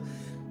brother.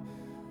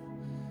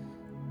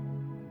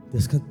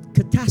 This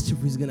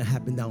catastrophe is going to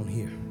happen down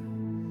here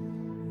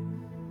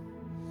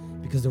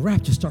because the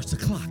rapture starts to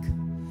clock.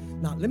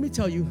 Now, let me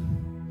tell you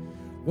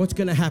what's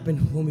going to happen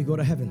when we go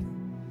to heaven.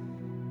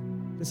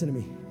 Listen to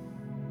me.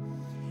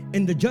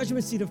 In the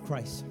judgment seat of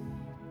Christ,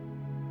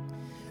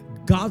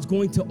 God's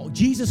going to,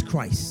 Jesus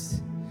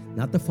Christ,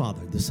 not the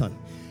Father, the Son,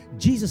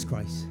 Jesus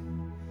Christ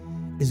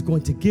is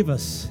going to give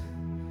us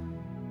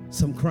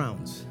some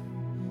crowns.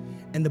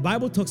 And the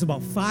Bible talks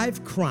about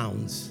 5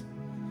 crowns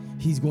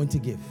he's going to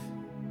give.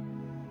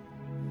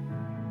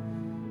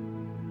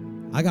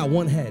 I got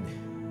 1 head,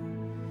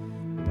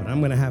 but I'm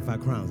going to have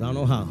 5 crowns. I don't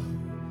know how.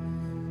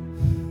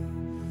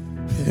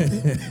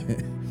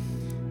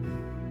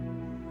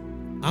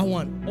 I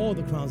want all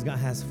the crowns God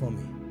has for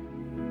me.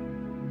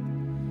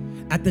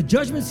 At the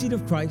judgment seat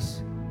of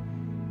Christ,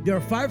 there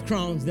are 5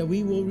 crowns that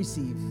we will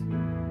receive.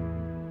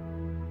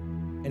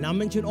 And I'll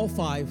mention all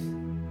 5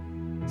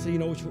 so you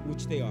know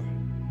which they are.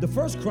 The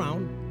first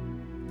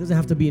crown doesn't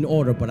have to be in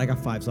order, but I got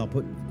 5, so I'll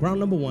put crown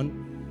number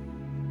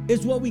 1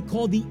 is what we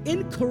call the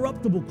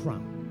incorruptible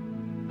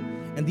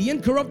crown. And the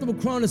incorruptible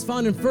crown is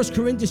found in 1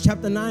 Corinthians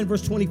chapter 9,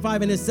 verse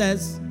 25, and it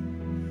says,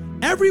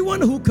 everyone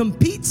who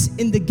competes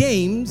in the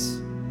games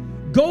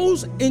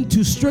goes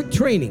into strict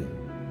training.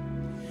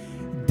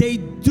 They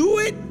do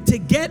it to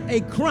get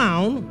a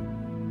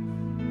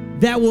crown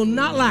that will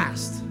not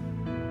last.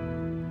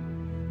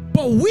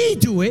 But we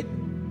do it.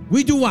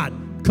 We do what?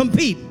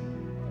 Compete.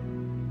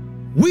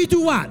 We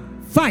do what?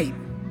 Fight.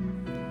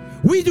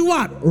 We do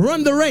what?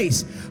 Run the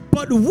race.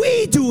 But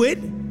we do it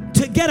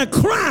to get a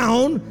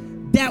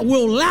crown that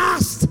will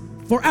last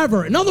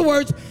forever. In other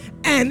words,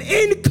 an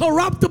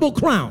incorruptible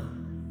crown.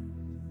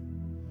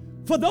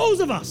 For those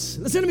of us,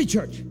 listen to me,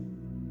 church,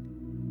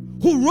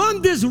 who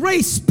run this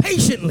race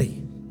patiently.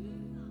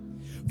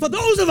 For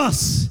those of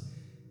us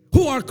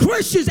who are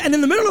Christians and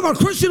in the middle of our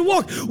Christian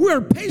walk, we are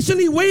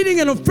patiently waiting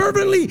and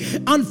fervently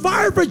on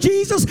fire for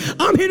Jesus.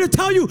 I'm here to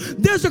tell you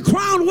there's a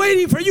crown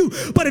waiting for you.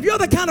 But if you're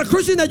the kind of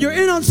Christian that you're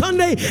in on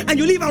Sunday and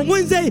you leave on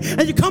Wednesday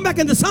and you come back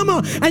in the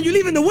summer and you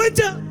leave in the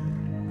winter,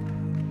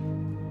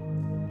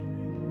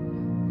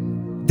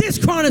 this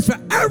crown is for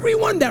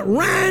everyone that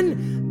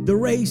ran the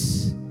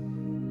race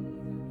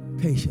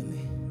patiently.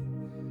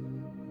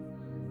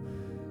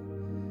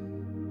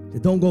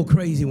 That don't go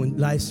crazy when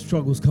life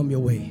struggles come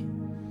your way.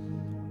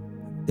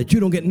 That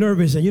you don't get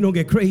nervous and you don't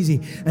get crazy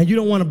and you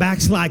don't want to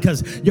backslide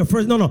because you're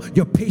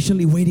you're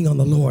patiently waiting on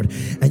the Lord,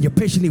 and you're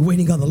patiently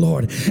waiting on the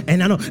Lord.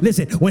 And I know,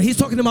 listen, when he's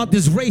talking about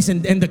this race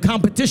and the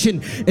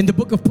competition in the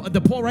book of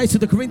Paul writes to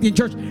the Corinthian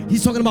church,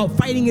 he's talking about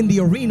fighting in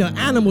the arena,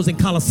 animals and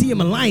Colosseum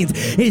and lions.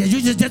 He says,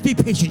 you just be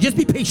patient, just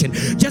be patient,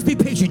 just be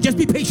patient, just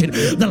be patient.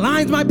 The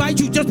lions might bite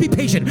you, just be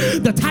patient.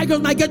 The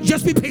tigers might get,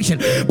 just be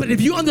patient. But if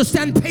you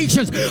understand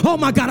patience, oh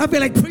my God, I feel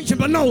like preaching,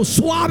 but no,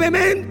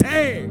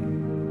 suavemente.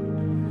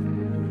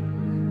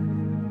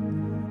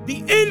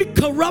 The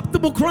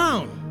incorruptible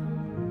crown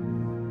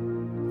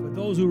for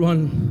those who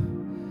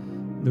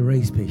run the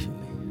race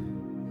patiently.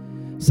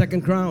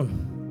 Second crown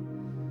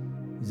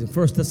is in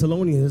 1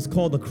 Thessalonians. It's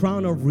called the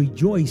crown of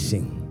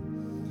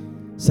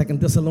rejoicing. 2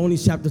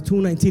 Thessalonians chapter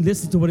 2:19.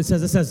 Listen to what it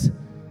says. It says,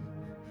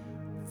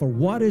 for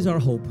what is our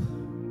hope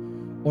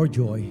or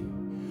joy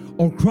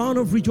or crown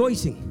of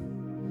rejoicing?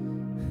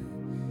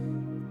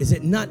 Is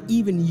it not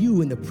even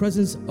you in the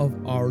presence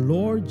of our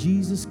Lord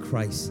Jesus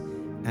Christ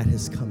at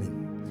his coming?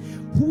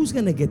 Who's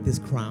going to get this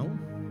crown?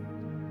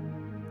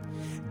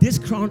 This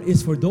crown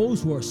is for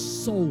those who are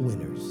soul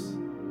winners.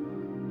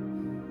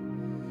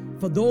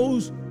 For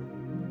those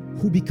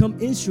who become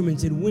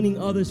instruments in winning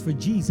others for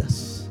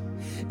Jesus.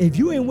 If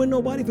you ain't win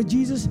nobody for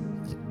Jesus,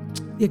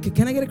 yeah,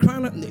 can I get a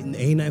crown?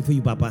 Ain't nothing for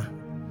you, Papa.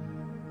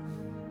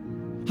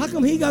 How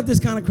come he got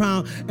this kind of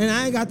crown and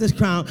I ain't got this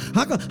crown?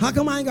 How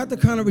come I ain't got the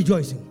crown of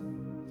rejoicing?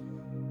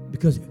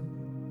 Because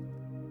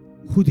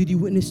who did you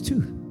witness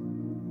to?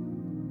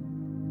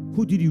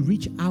 Who did you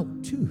reach out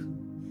to?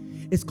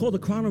 It's called the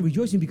crown of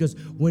rejoicing because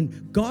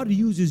when God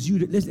uses you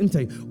to, let me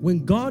tell you,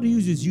 when God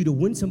uses you to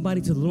win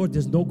somebody to the Lord,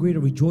 there's no greater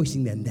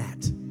rejoicing than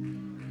that.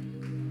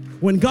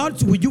 When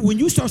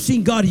you start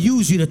seeing God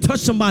use you to touch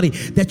somebody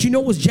that you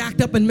know was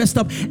jacked up and messed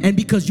up, and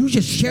because you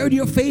just shared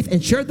your faith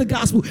and shared the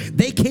gospel,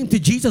 they came to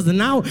Jesus and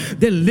now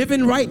they're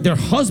living right. Their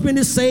husband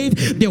is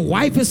saved. Their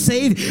wife is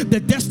saved. The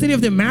destiny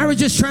of their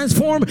marriage is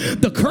transformed.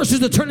 The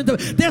curses are turned into,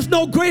 there's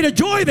no greater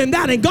joy than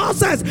that. And God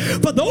says,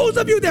 for those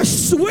of you that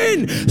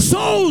win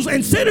souls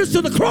and sinners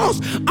to the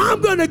cross,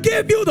 I'm going to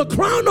give you the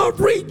crown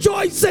of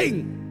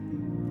rejoicing.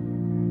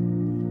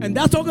 And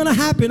that's all going to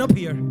happen up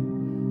here.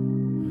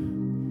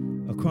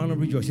 Crown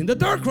of rejoicing. The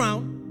third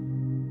crown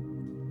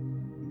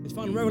is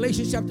found in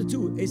Revelation chapter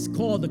 2. It's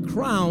called the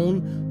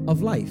crown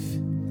of life.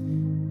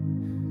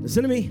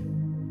 Listen to me.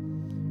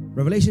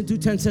 Revelation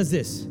 2:10 says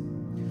this: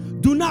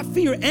 do not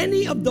fear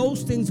any of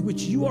those things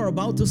which you are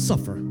about to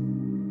suffer.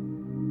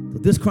 So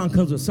this crown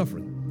comes with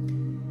suffering.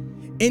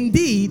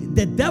 Indeed,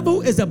 the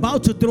devil is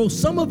about to throw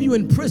some of you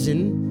in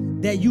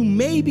prison that you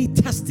may be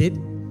tested,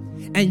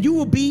 and you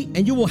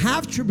will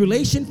have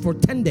tribulation for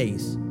 10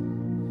 days.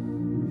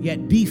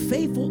 Yet be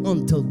faithful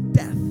until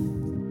death,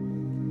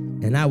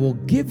 and I will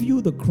give you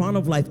the crown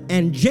of life.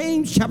 And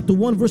James chapter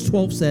 1 verse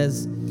 12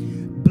 says,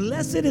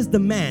 blessed is the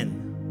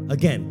man,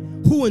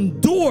 again, who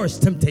endures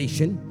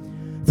temptation,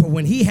 for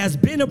when he has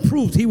been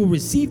approved, he will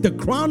receive the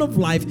crown of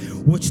life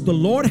which the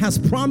Lord has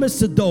promised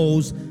to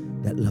those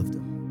that love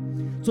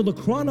him. So the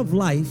crown of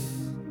life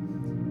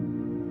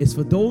is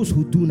for those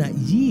who do not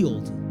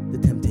yield the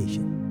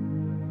temptation.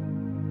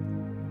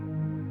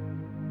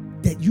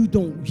 That you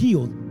don't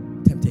yield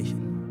temptation.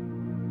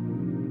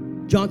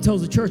 John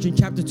tells the church in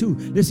chapter 2,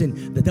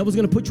 listen, the devil's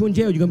going to put you in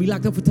jail. You're going to be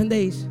locked up for 10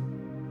 days.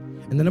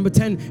 And the number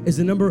 10 is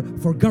the number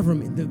for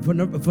government,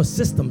 for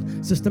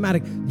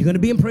systematic. You're going to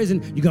be in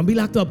prison. You're going to be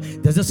locked up.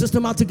 There's a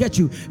system out to get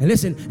you. And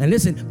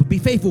listen, but be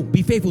faithful.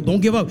 Be faithful.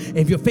 Don't give up.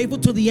 If you're faithful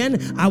to the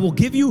end, I will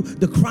give you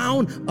the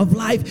crown of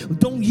life.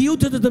 Don't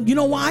yield to the. You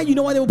know why? You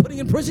know why they were putting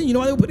in prison? You know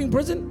why they were putting in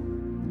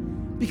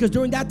prison? Because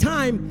during that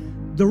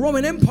time, the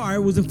Roman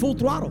Empire was in full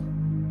throttle.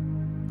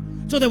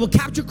 So they would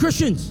capture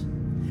Christians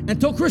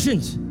and tell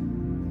Christians,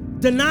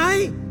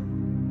 deny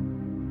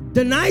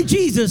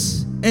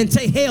Jesus and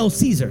say, Hail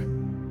Caesar.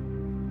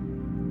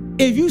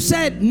 If you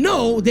said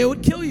no, they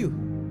would kill you.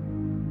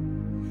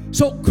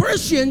 So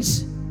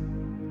Christians,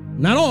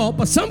 not all,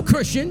 but some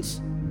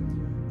Christians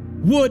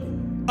would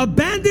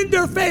abandon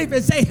their faith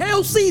and say,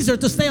 Hail Caesar,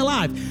 to stay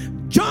alive.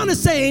 John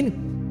is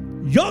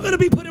saying, you're going to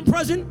be put in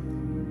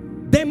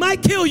prison. They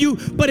might kill you,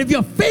 but if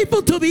you're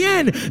faithful to the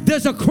end,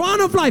 there's a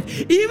crown of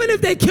life. Even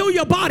if they kill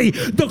your body,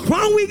 the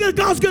crown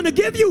God's going to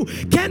give you,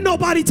 can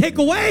nobody take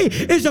away,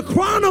 is a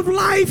crown of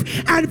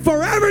life, and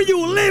forever you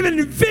will live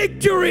in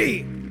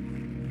victory.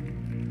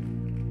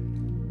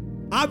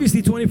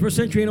 Obviously, 21st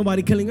century, ain't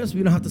nobody killing us.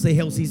 We don't have to say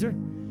Hail Caesar.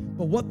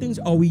 But what things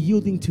are we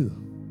yielding to?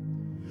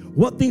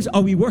 What things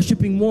are we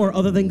worshiping more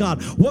other than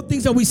God? What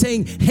things are we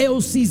saying Hail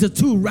Caesar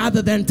to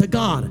rather than to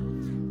God?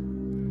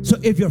 So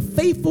if you're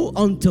faithful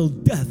until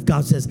death,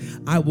 God says,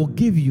 I will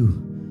give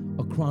you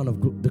the crown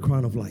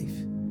of life.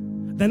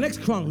 The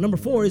next crown, number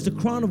 4, is the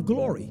crown of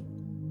glory.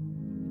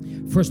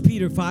 1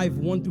 Peter 5,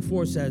 1 through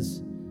 4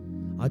 says,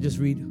 I'll just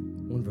read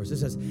one verse. It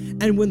says,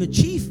 and when the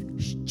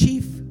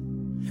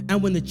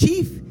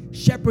chief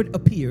shepherd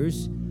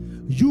appears,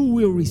 you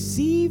will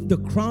receive the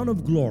crown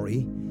of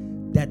glory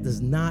that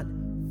does not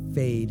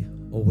fade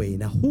away.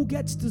 Now, who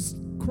gets this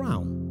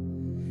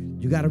crown?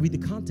 You got to read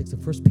the context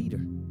of 1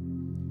 Peter.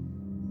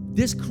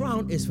 This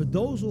crown is for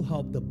those who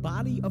help the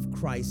body of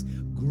Christ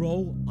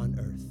grow on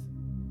earth.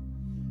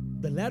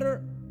 The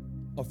letter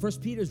of 1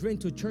 Peter is written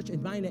to a church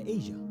in Minor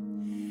Asia.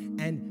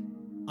 And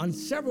on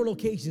several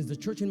occasions, the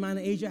church in Minor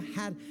Asia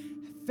had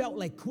felt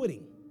like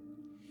quitting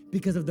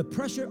because of the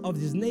pressure of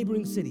his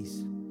neighboring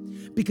cities,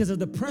 because of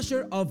the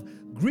pressure of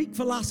Greek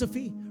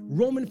philosophy,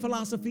 Roman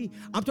philosophy.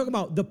 I'm talking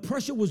about the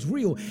pressure was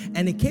real,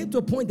 and it came to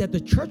a point that the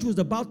church was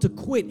about to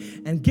quit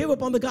and give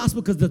up on the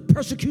gospel because the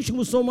persecution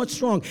was so much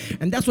strong.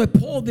 And that's why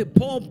Paul, the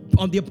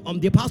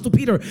Apostle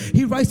Peter,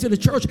 he writes to the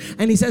church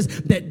and he says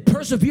that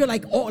persevere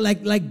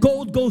like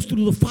gold goes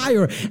through the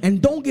fire,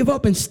 and don't give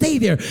up and stay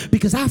there,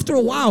 because after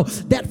a while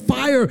that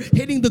fire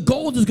hitting the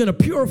gold is going to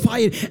purify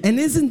it. And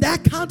isn't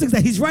that context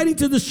that he's writing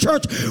to this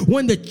church?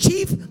 When the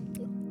chief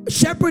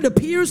shepherd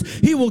appears,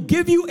 he will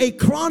give you a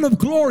crown of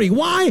glory.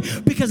 Why?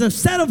 Because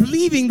instead of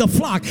leaving the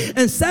flock,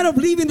 instead of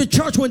leaving the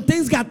church when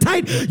things got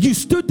tight, you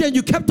stood there and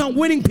you kept on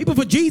winning people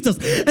for Jesus.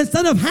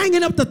 Instead of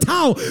hanging up the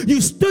towel, you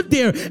stood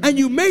there and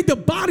you made the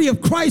body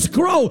of Christ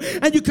grow,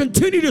 and you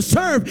continue to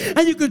serve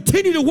and you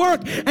continue to work,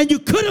 and you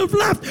could have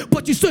left,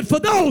 but you stood for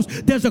those.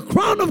 There's a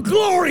crown of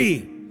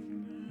glory.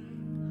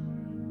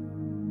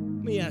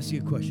 Let me ask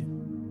you a question.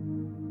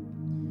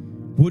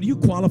 Would you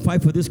qualify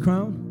for this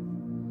crown?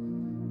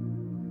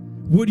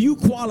 Would you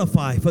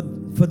qualify for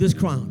this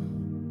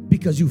crown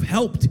because you've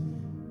helped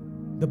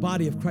the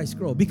body of Christ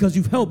grow, because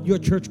you've helped your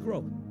church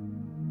grow?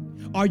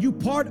 Are you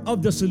part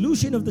of the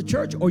solution of the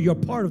church, or you're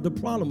part of the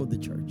problem of the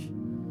church?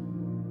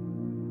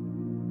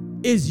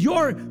 Is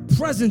your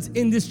presence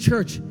in this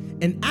church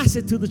an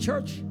asset to the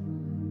church?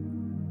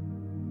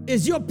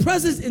 Is your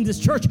presence in this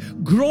church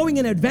growing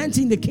and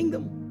advancing the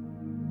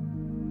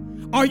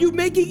kingdom? Are you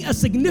making a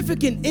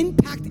significant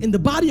impact in the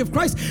body of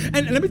Christ?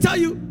 And let me tell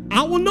you,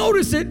 I will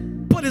notice it,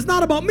 but it's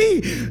not about me.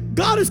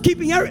 God is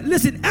keeping,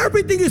 listen,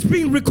 everything is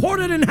being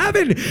recorded in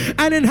heaven.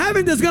 And in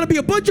heaven, there's going to be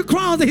a bunch of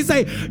crowns that he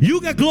say, you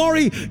get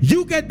glory,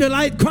 you get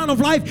the crown of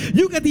life,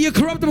 you get the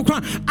incorruptible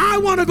crown. I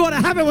want to go to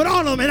heaven with all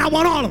of them, and I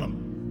want all of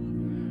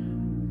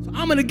them. So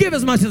I'm going to give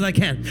as much as I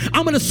can.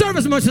 I'm going to serve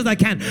as much as I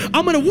can.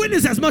 I'm going to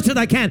witness as much as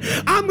I can.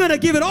 I'm going to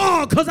give it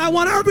all because I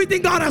want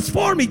everything God has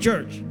for me,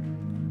 church.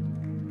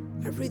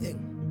 Everything.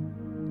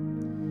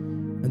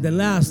 And then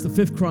last, the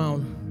 5th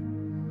crown.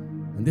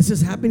 And this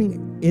is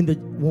happening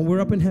when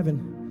we're up in heaven.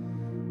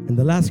 And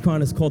the last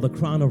crown is called the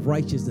crown of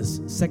righteousness.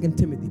 2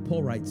 Timothy,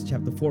 Paul writes,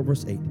 chapter 4,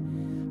 verse 8.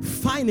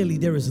 Finally,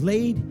 there is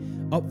laid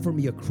up for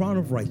me a crown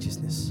of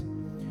righteousness,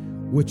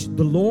 which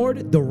the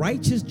Lord, the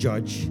righteous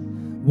judge,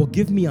 will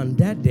give me on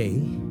that day,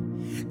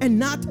 and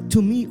not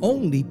to me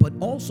only, but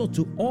also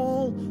to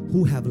all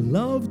who have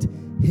loved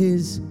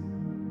his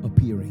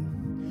appearing.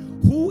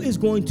 Who is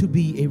going to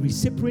be a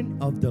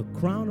recipient of the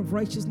crown of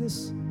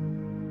righteousness?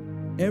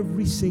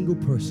 Every single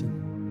person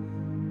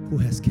who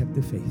has kept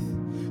the faith.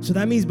 So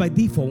that means by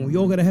default, when we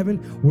all go to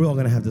heaven, we're all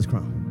going to have this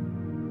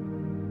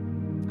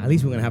crown. At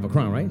least we're going to have a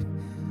crown, right?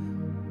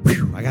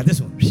 Whew, I got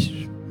this one.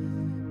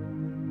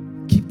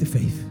 Keep the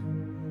faith.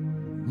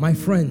 My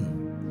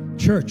friend,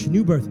 church,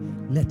 New Birth,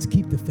 let's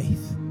keep the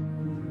faith.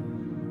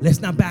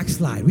 Let's not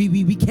backslide.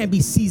 We can't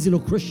be seasonal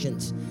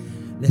Christians.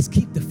 Let's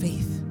keep the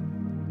faith.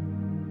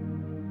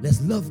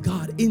 Let's love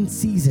God in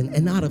season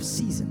and out of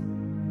season.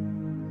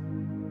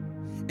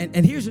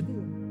 And here's the deal.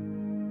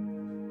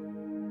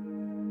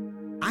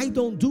 I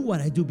don't do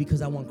what I do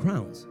because I want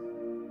crowns.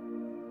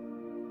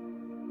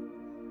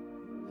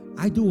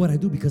 I do what I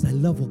do because I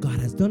love what God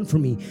has done for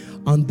me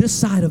on this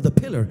side of the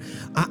pillar.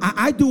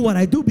 I do what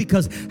I do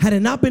because had it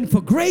not been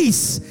for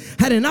grace,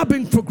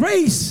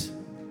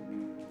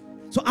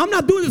 so I'm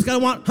not doing this because I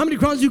want, how many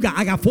crowns you got?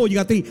 I got 4, you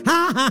got 3. Ha,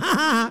 ha, ha,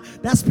 ha.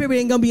 That spirit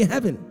ain't going to be in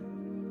heaven.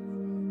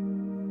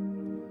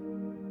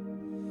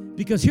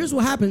 Because here's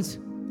what happens.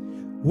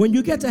 When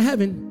you get to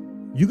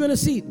heaven, you're going to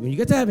see it. When you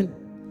get to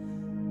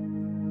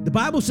heaven, the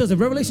Bible says in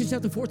Revelation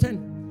chapter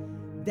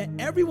 4:10 that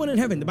everyone in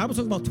heaven, the Bible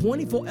talks about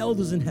 24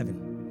 elders in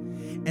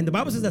heaven. And the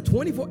Bible says that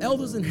 24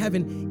 elders in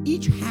heaven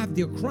each have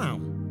their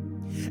crown.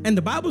 And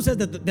the Bible says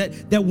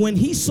that when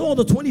he saw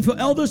the 24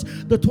 elders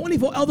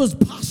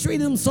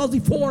prostrated themselves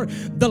before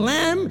the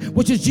Lamb,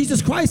 which is Jesus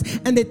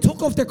Christ, and they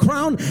took off their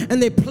crown and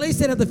they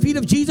placed it at the feet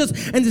of Jesus,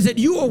 and they said,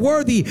 you are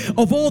worthy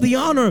of all the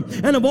honor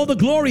and of all the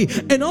glory.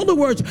 In other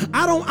words,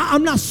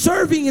 I'm not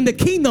serving in the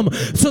kingdom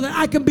so that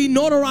I can be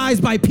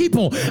notarized by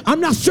people.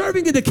 I'm not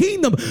serving in the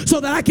kingdom so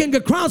that I can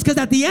get crowns, because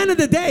at the end of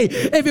the day,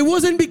 if it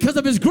wasn't because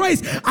of his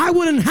grace, I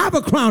wouldn't have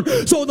a crown.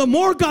 So the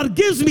more God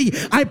gives me,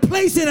 I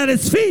place it at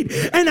his feet,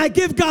 and I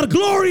give God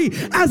glory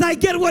as I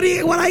get what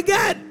I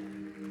get.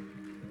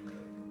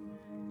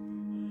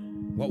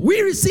 What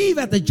we receive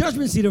at the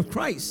judgment seat of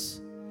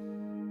Christ,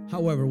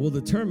 however, will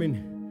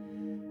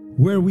determine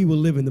where we will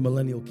live in the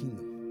millennial kingdom.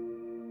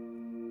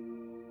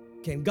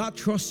 Can God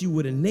trust you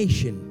with a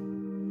nation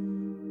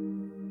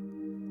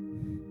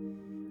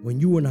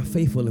when you were not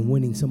faithful in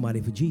winning somebody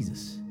for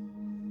Jesus?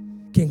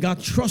 Can God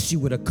trust you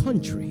with a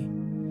country,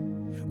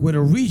 with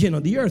a region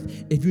of the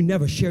earth, if you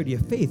never shared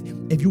your faith,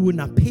 if you were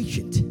not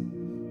patient?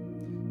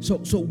 So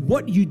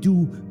what you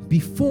do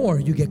before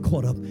you get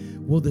caught up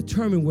will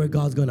determine where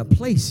God's going to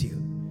place you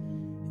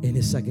in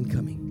his second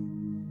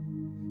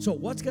coming. So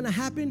what's going to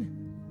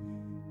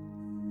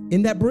happen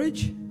in that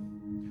bridge?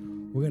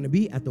 We're going to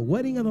be at the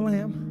wedding of the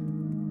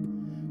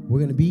Lamb. We're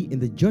going to be in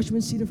the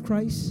judgment seat of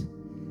Christ.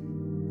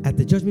 At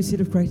the judgment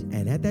seat of Christ.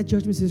 And at that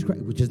judgment seat of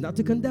Christ, which is not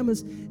to condemn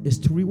us, is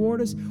to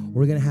reward us.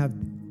 We're going to have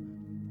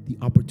the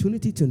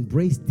opportunity to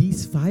embrace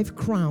these 5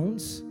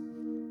 crowns.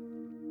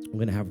 We're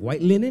going to have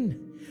white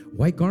linen,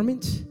 white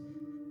garment.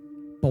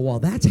 But while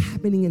that's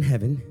happening in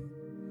heaven,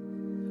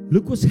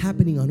 look what's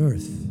happening on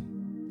earth.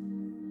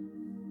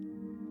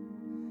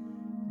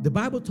 The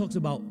Bible talks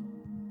about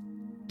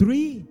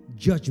 3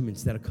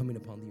 judgments that are coming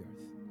upon the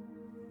earth.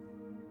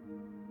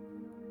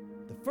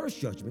 The first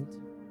judgment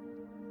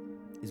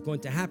is going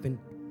to happen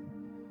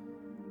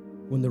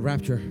when the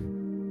rapture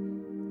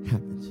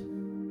happens.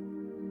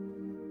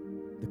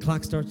 The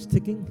clock starts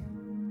ticking,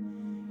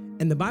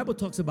 and the Bible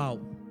talks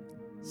about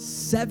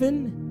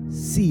 7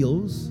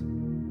 seals,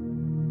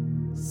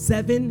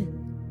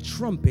 7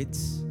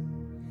 trumpets,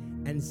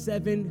 and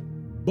 7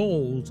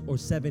 bowls or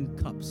 7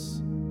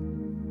 cups.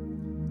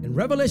 In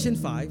Revelation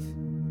 5,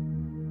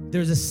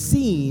 there's a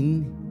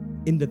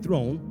scene in the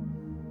throne,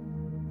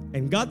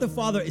 and God the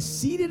Father is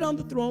seated on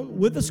the throne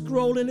with a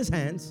scroll in his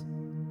hands.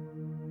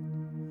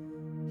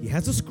 He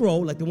has a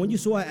scroll like the one you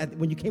saw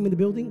when you came in the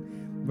building,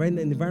 right in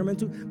the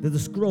environmental. There's a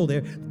scroll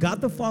there. God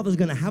the Father is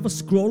going to have a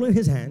scroll in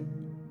his hand,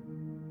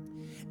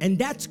 and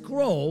that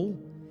scroll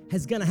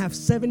is going to have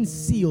 7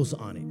 seals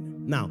on it.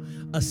 Now,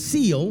 a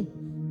seal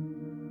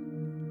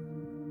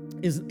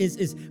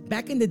is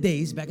back in the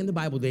days, back in the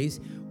Bible days,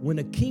 when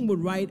a king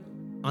would write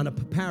on a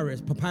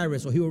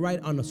papyrus, or he would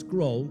write on a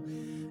scroll,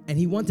 and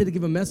he wanted to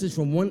give a message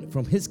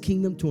from his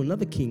kingdom to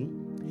another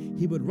king,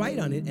 he would write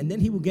on it, and then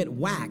he would get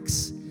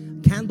wax,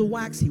 candle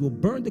wax. He would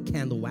burn the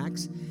candle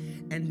wax,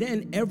 and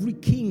then every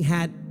king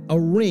had a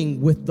ring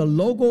with the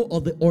logo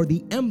or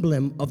the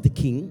emblem of the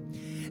king.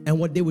 And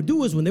what they would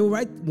do is when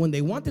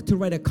they wanted to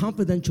write a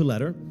confidential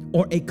letter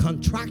or a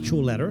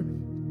contractual letter,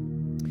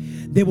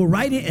 they will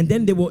write it, and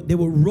then they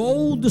will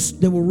roll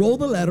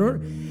the letter,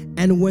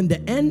 and where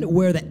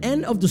the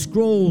end of the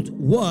scroll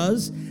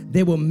was,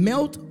 they will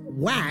melt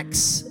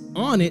wax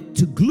on it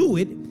to glue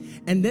it,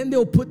 and then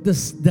they'll put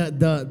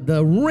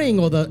the ring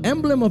or the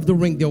emblem of the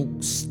ring,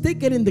 they'll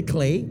stick it in the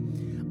clay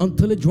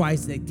until it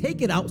dries. They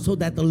take it out so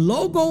that the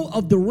logo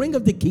of the ring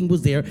of the king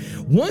was there.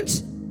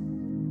 Once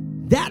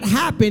that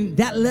happened,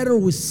 that letter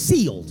was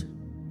sealed.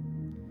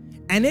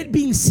 And it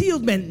being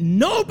sealed meant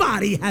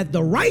nobody had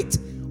the right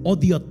or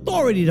the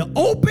authority to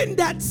open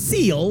that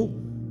seal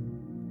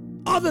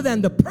other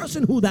than the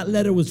person who that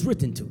letter was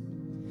written to.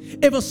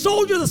 If a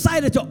soldier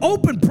decided to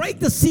break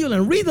the seal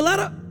and read the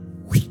letter,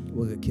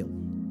 we'll get killed.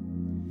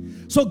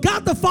 So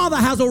God the Father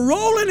has a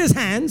roll in his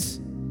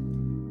hands,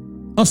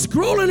 a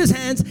scroll in his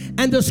hands,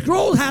 and the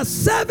scroll has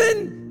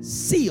 7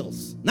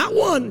 seals. Not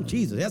one,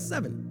 Jesus, it has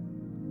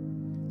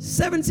 7.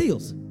 7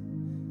 seals.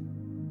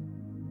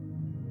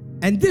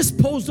 And this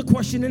posed the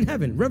question in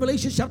heaven.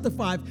 Revelation chapter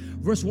 5,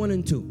 verse 1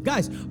 and 2.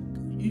 Guys,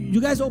 you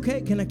guys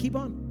okay? Can I keep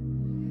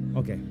on?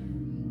 Okay.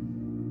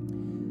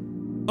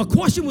 a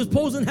question was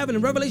posed in heaven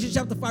in Revelation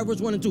chapter 5, verse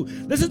 1 and 2.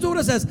 Listen to what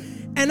it says.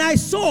 And I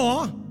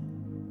saw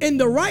in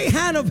the right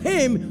hand of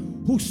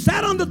him who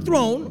sat on the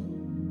throne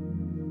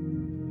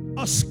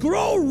a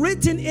scroll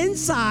written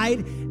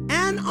inside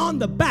and on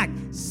the back,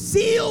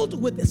 sealed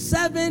with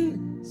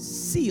 7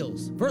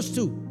 seals. Verse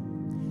 2.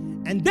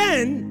 And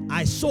then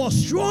I saw a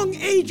strong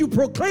angel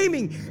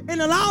proclaiming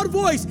in a loud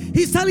voice.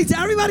 He's telling to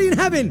everybody in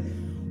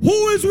heaven,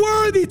 who is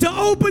worthy to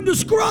open the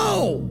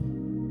scroll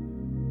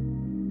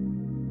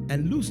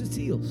and loose its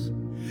seals?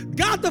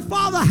 God the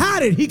Father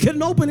had it. He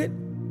couldn't open it.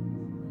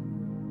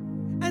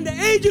 And the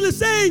angel is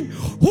saying,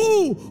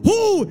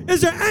 who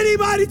is there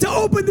anybody to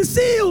open the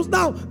seals?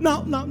 Now.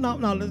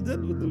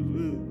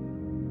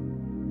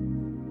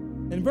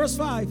 In verse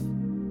 5,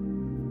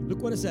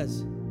 look what it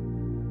says.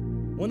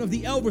 One of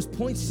the elders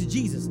points to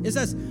Jesus. It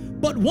says,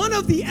 but one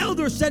of the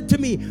elders said to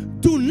me,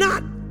 do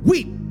not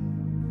weep.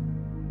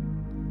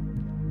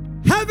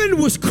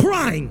 Heaven was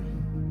crying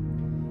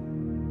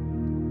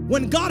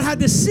when God had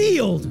the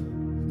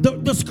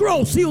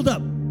scroll sealed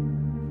up.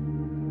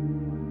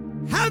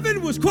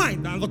 Heaven was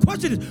crying. Now the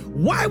question is,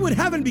 why would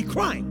heaven be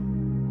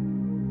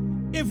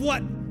crying? If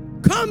what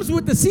comes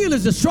with the seal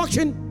is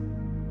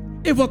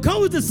destruction, if what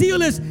comes with the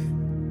seal is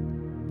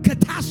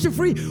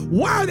catastrophe,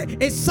 why are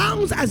they? It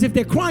sounds as if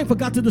they're crying for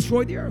God to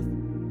destroy the earth.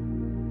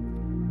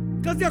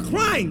 Because they're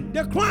crying.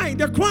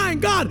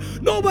 God,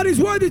 nobody's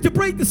worthy to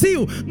break the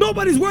seal.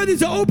 Nobody's worthy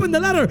to open the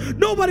letter.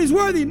 Nobody's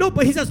worthy.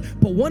 But he says,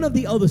 but one of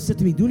the others said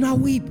to me, do not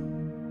weep.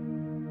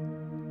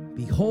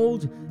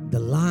 Behold, the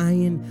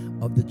Lion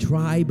of the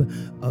tribe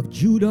of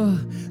Judah,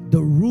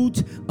 the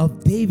Root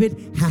of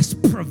David, has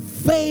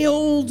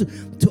prevailed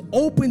to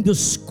open the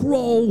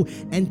scroll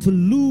and to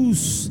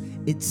loose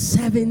its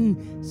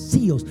 7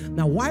 seals.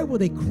 Now, why were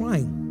they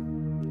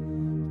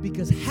crying?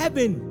 Because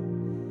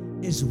heaven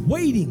is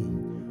waiting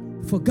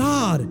for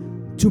God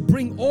to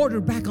bring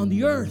order back on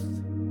the earth.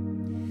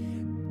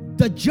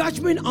 The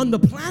judgment on the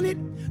planet,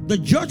 the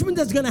judgment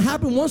that's going to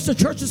happen once the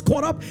church is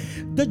caught up,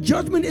 the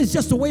judgment is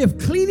just a way of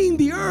cleaning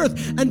the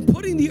earth and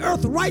putting the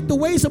earth right the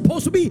way it's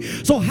supposed to be.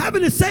 So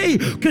heaven is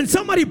saying, can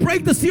somebody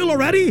break the seal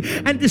already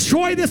and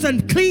destroy this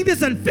and clean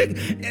this and fix?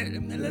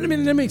 Let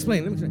me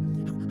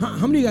explain.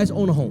 How many of you guys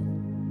own a home?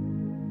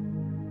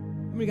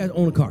 How many of you guys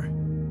own a car?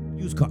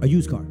 A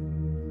used car.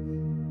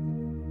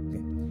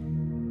 Okay.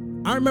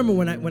 I remember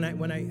when I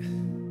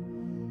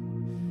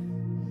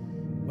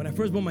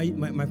first bought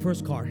my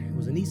first car. It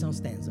was a Nissan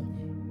Stanza.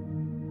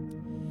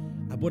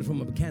 I bought it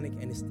from a mechanic,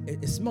 and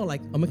it smelled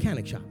like a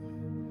mechanic shop.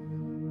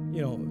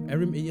 You know,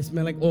 it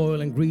smelled like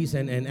oil and grease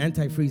and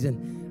antifreeze,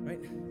 right?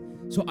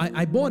 So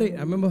I bought it.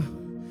 I remember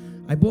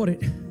I bought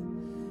it,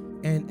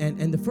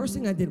 and the first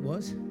thing I did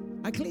was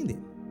I cleaned it.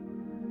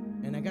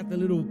 And I got the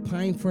little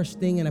pine fresh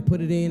thing, and I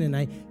put it in, and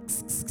I,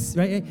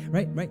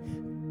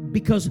 right.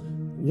 Because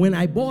when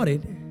I bought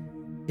it,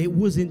 it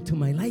wasn't to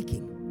my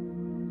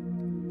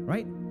liking,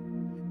 right?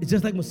 It's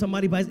just like when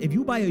somebody buys, if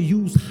you buy a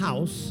used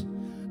house,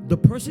 the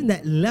person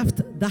that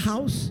left the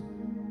house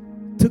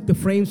took the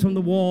frames from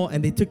the wall,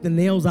 and they took the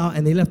nails out,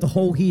 and they left a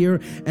hole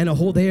here and a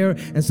hole there.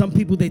 And some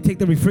people, they take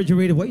the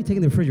refrigerator. Why are you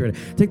taking the refrigerator?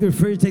 Take the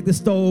refrigerator, take the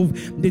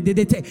stove. They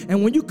take,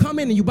 and when you come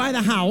in and you buy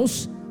the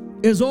house,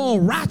 it's all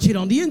ratchet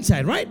on the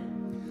inside, right?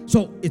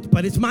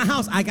 But it's my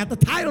house. I got the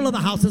title of the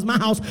house as my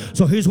house.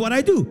 So here's what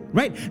I do,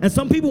 right? And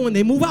some people, when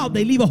they move out,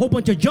 they leave a whole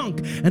bunch of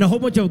junk and a whole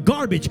bunch of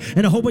garbage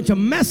and a whole bunch of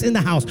mess in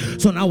the house.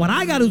 So now what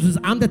I got to do is,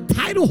 I'm the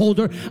title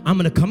holder. I'm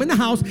going to come in the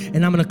house,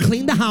 and I'm going to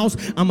clean the house.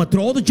 I'm going to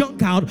throw all the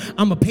junk out.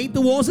 I'm going to paint the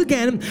walls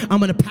again. I'm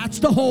going to patch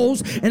the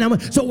holes.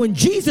 So when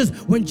Jesus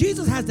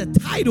has the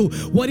title,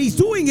 what he's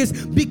doing is,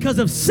 because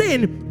of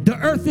sin, the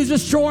earth is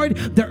destroyed.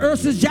 The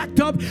earth is jacked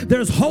up.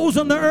 There's holes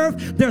on the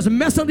earth. There's a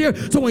mess on the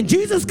earth. So when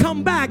Jesus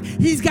comes back,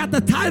 he's got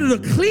the title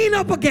to clean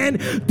up again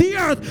the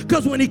earth,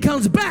 because when he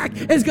comes back,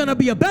 it's going to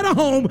be a better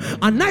home,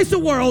 a nicer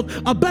world,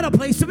 a better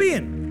place to be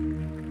in.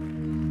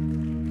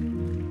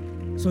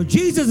 So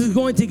Jesus is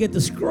going to get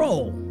the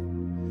scroll,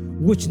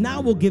 which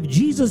now will give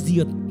Jesus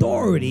the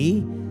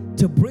authority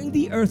to bring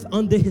the earth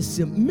under his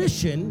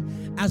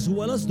submission, as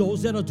well as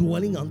those that are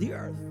dwelling on the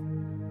earth,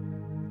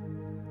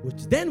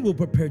 which then will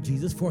prepare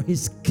Jesus for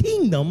his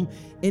kingdom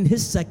in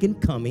his second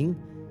coming.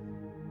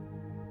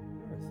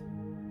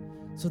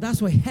 So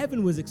that's why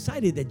heaven was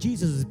excited that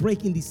Jesus is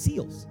breaking these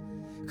seals,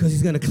 because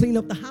he's going to clean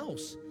up the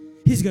house.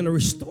 He's going to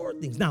restore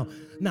things. Now,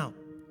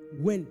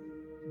 when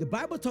the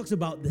Bible talks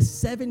about the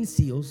 7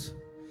 seals,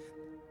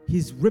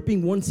 he's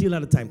ripping one seal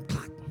at a time.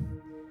 Clack.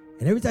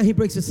 And every time he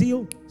breaks a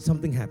seal,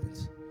 something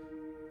happens.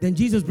 Then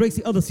Jesus breaks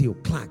the other seal.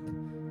 Clack.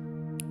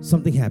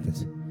 Something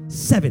happens.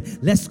 7.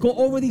 Let's go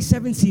over these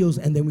 7 seals,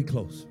 and then we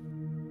close.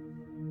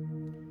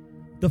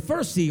 The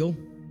first seal,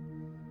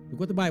 look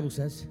what the Bible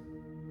says.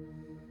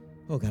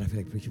 Oh, God, I feel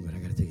like preaching, but I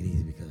got to take it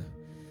easy because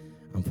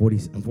I'm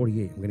 48.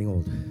 I'm getting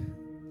old.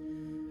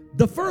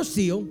 The first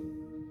seal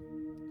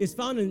is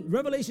found in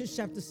Revelation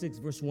chapter 6,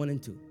 verse 1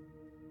 and 2.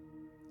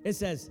 It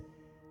says,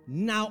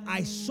 now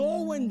I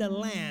saw when the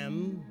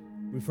Lamb,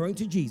 referring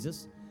to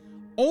Jesus,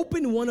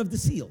 opened one of the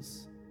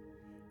seals.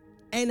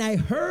 And I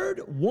heard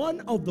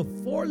one of the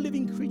four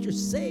living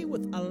creatures say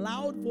with a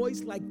loud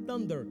voice like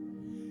thunder,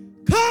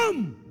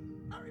 "Come!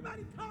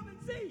 Everybody come and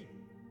see!"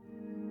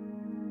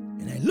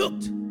 And I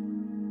looked,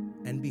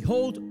 and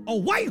behold, a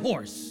white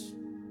horse.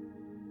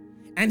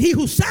 And he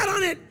who sat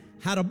on it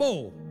had a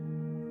bow,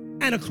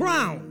 and a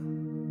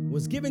crown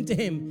was given to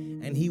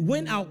him, and he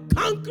went out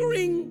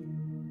conquering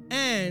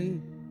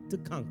and to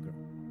conquer.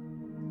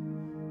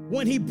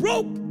 When he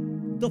broke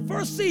the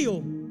first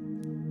seal,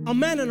 a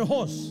man and a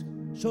horse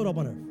showed up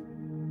on earth.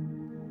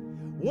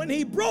 When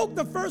he broke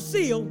the first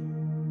seal,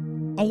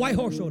 a white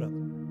horse showed up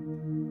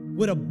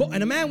with a bow,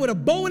 and a man with a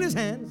bow in his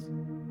hands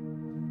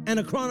and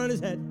a crown on his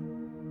head,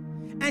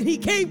 and he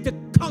came to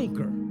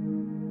conquer.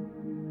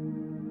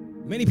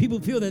 Many people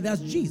feel that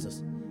that's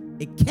Jesus.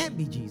 It can't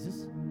be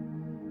Jesus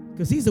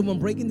because he's the one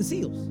breaking the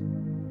seals.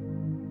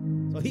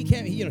 So he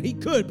can't, he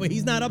could, but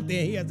he's not up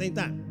there here at the same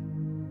time.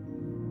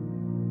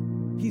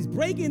 He's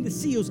breaking the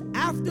seals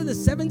after the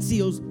seven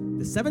seals,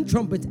 the seven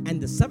trumpets, and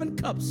the seven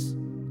cups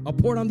are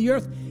poured on the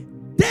earth.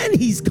 Then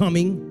he's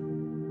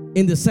coming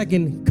in the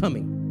second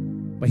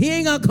coming. But he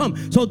ain't gonna come.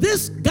 So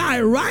this guy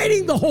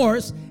riding the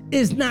horse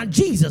is not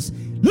Jesus.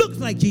 Looks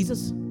like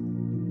Jesus.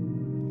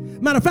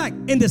 Matter of fact,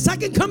 in the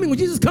second coming, when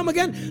Jesus come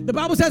again, the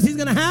Bible says he's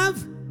gonna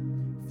have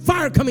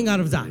fire coming out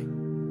of his eye.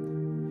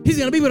 He's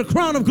gonna be with a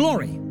crown of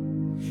glory.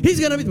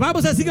 The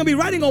Bible says he's gonna be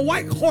riding a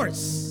white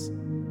horse.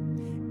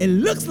 It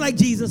looks like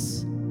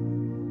Jesus,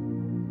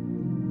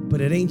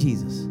 but it ain't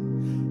Jesus.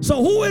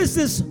 So who is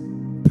this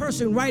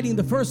person riding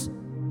the first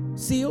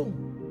seal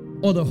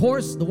or the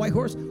horse, the white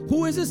horse?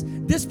 Who is this?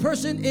 This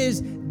person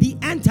is the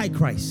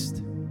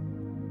Antichrist.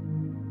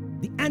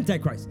 The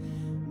Antichrist.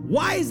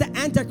 Why is the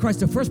Antichrist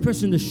the first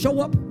person to show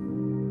up?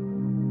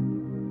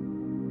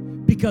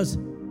 Because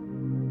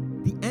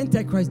the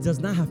Antichrist does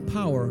not have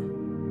power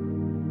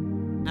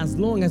as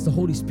long as the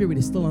Holy Spirit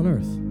is still on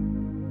earth.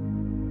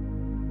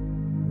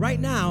 Right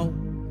now,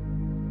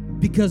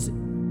 because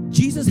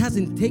Jesus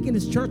hasn't taken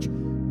his church,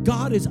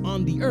 God is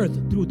on the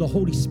earth through the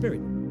Holy Spirit.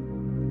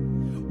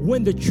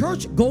 When the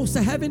church goes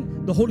to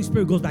heaven, the Holy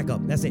Spirit goes back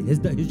up. That's it. His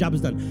job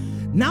is done.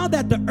 Now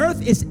that the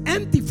earth is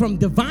empty from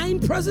divine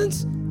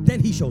presence, then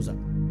he shows up.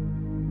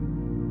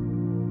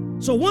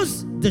 So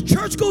once the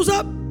church goes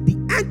up, the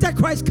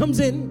Antichrist comes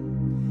in,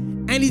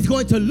 and he's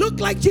going to look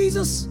like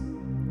Jesus.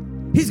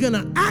 He's going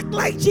to act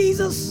like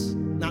Jesus.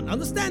 Now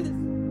understand it.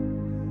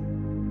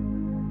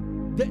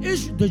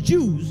 The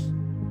Jews,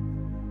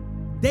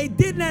 they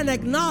did not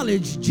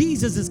acknowledge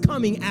Jesus is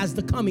coming as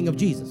the coming of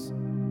Jesus.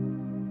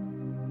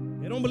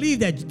 They don't believe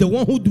that the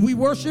one who we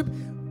worship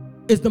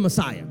is the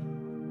Messiah.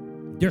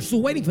 They're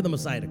still waiting for the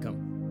Messiah to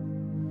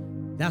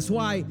come. That's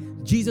why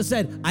Jesus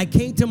said, "I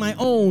came to my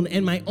own,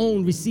 and my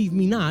own received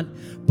me not.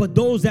 But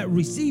those that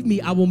receive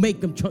me, I will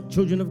make them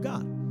children of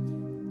God."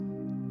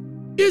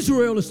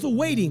 Israel is still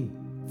waiting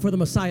for the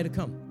Messiah to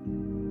come.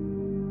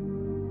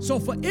 So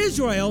for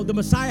Israel, the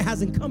Messiah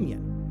hasn't come yet.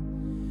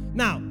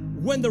 Now,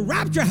 when the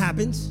rapture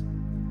happens,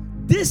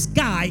 this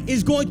guy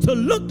is going to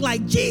look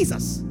like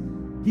Jesus.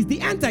 He's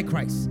the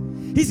Antichrist.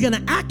 He's going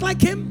to act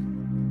like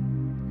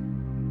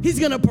him. He's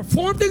going to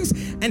perform things.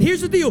 And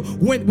here's the deal.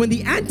 When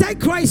the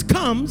Antichrist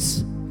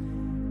comes,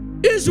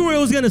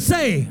 Israel is going to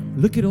say,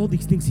 "Look at all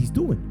these things he's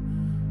doing.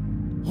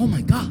 Oh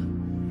my God.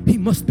 He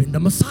must have been the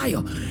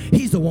Messiah.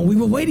 He's the one we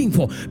were waiting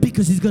for,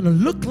 because he's going to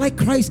look like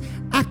Christ,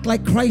 act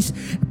like Christ."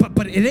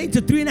 But it ain't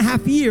the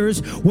 3.5 years.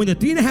 When the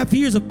 3.5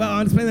 years of,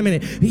 I'll explain in a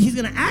minute. He's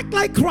going to act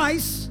like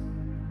Christ,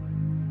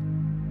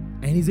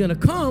 and he's going to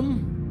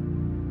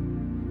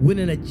come with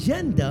an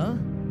agenda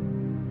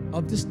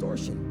of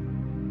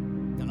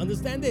distortion. Now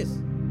understand this.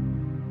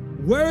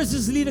 Where is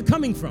this leader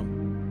coming from?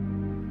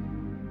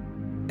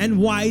 And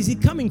why is he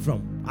coming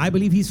from? I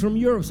believe he's from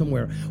Europe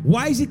somewhere.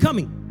 Why is he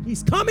coming?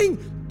 He's coming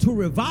to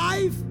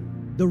revive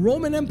the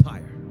Roman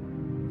Empire.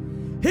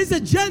 His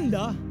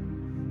agenda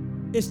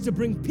is to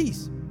bring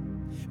peace.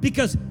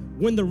 Because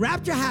when the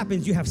rapture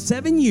happens, you have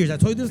 7 years. I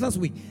told you this last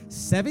week.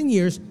 7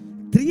 years.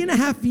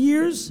 3.5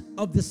 years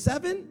of the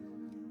 7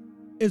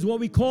 is what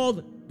we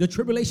call the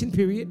tribulation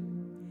period.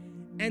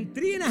 And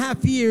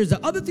 3.5 years, the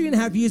other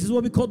 3.5 years is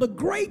what we call the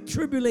Great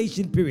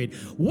Tribulation period.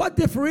 What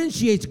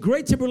differentiates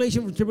Great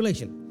Tribulation from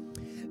tribulation?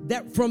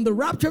 That from the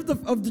rapture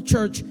of the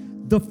church,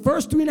 the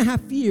first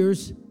 3.5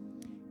 years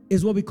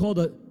is what we call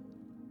the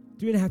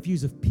 3.5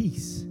 years of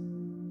peace.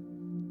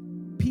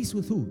 Peace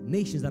with who?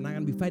 Nations that are not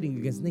going to be fighting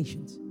against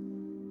nations.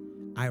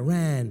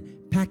 Iran,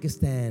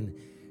 Pakistan,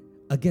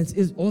 against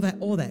Israel,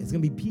 all that. It's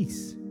going to be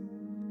peace.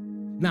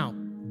 Now,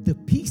 the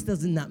peace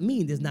does not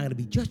mean there's not going to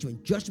be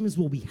judgment. Judgments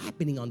will be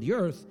happening on the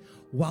earth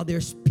while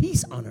there's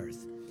peace on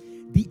earth.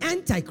 The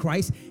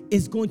Antichrist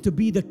is going to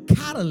be the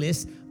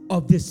catalyst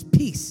of this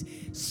peace.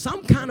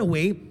 Some kind of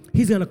way,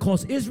 he's going to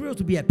cause Israel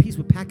to be at peace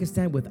with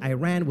Pakistan, with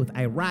Iran, with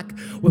Iraq,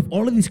 with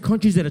all of these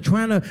countries that are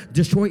trying to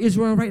destroy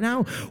Israel right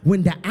now.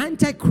 When the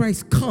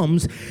Antichrist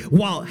comes,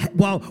 while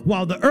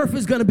the earth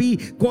is going to be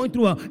going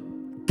through a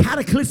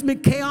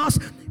cataclysmic chaos,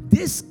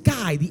 this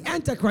guy, the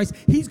Antichrist,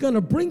 he's going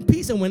to bring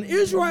peace. And when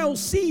Israel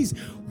sees,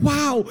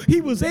 wow,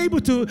 he was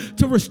able to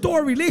restore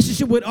a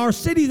relationship with our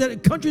cities,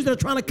 that countries that are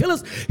trying to kill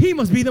us, he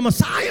must be the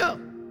Messiah.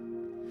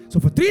 So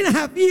for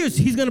 3.5 years,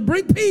 he's going to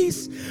bring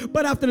peace.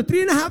 But after the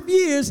 3.5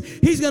 years,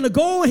 he's going to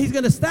go and he's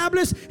going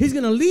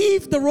to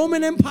leave the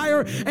Roman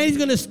Empire, and he's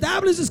going to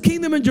establish his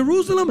kingdom in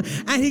Jerusalem.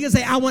 And he's going to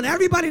say, I want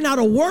everybody now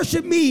to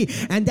worship me.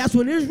 And that's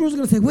when Israel's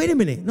going to say, wait a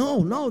minute.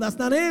 No, that's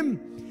not him.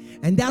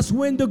 And that's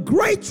when the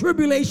great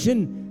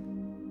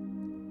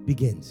tribulation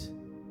begins.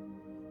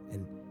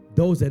 And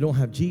those that don't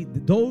have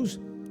those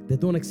that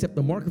don't accept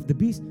the mark of the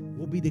beast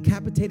will be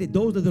decapitated.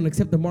 Those that don't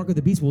accept the mark of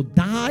the beast will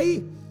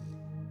die.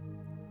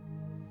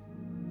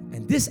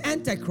 And this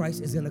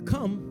Antichrist is going to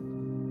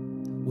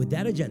come with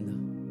that agenda.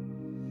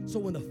 So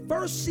when the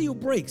first seal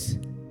breaks,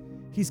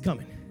 he's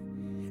coming.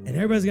 And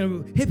everybody's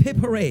going to hip, hip,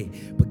 hooray.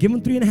 But give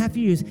him 3.5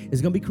 years,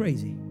 it's going to be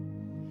crazy.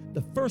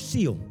 The first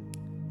seal,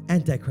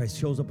 Antichrist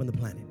shows up on the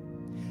planet.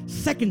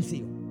 Second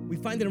seal, we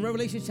find it in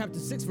Revelation chapter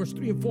 6, verse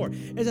 3 and 4.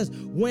 It says,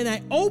 when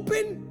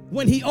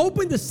he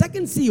opened the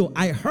second seal,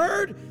 I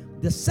heard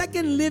the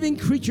second living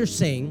creature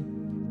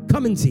saying,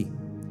 come and see.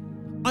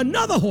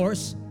 Another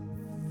horse,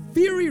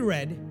 fiery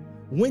red,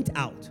 went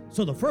out.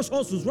 So the first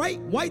horse was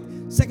white,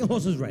 second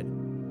horse was red.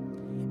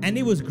 And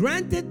it was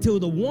granted to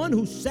the one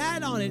who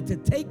sat on it to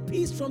take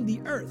peace from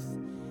the earth,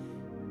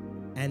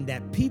 and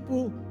that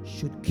people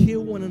should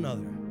kill one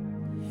another.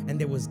 And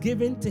there was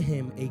given to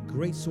him a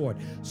great sword.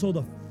 So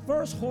the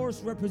first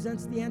horse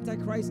represents the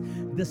Antichrist.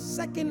 The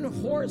second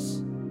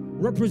horse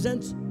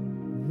represents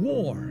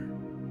war.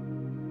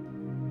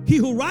 He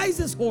who rides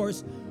this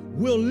horse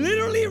will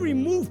literally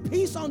remove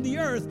peace on the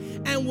earth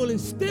and will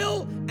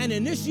instill and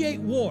initiate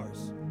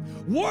wars.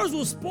 Wars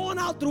will spawn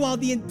out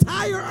throughout the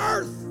entire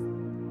earth.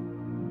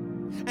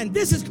 And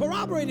this is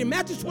corroborated in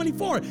Matthew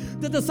 24.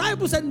 The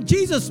disciples said,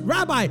 Jesus,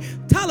 Rabbi,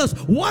 tell us,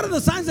 what are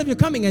the signs of your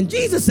coming? And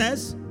Jesus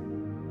says,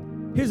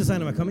 here's the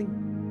sign of my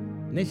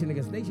coming. Nation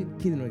against nation,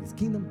 kingdom against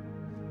kingdom.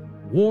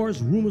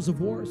 Wars, rumors of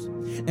wars.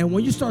 And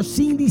when you start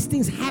seeing these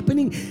things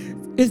happening,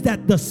 is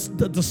that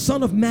the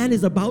Son of Man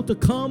is about to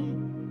come.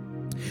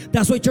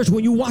 That's why, church,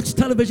 when you watch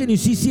television, you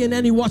see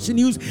CNN, you watch the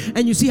news,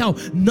 and you see how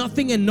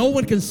nothing and no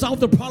one can solve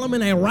the problem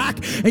in Iraq,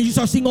 and you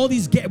start seeing all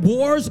these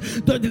wars,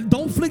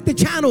 don't flick the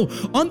channel.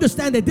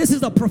 Understand that this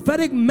is a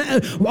prophetic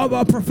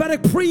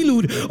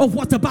prelude of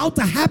what's about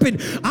to happen.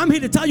 I'm here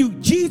to tell you,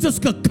 Jesus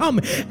could come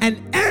at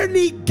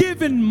any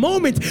given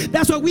moment.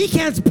 That's why we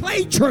can't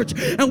play church,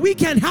 and we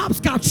can't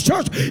hopscotch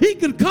church. He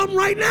could come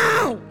right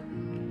now.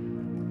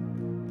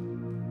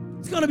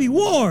 It's going to be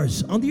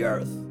wars on the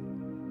earth.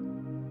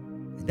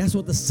 That's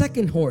what the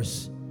second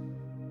horse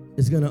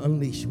is going to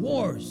unleash.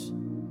 Wars.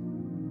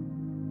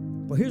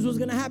 But here's what's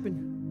going to happen.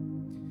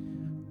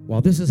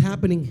 While this is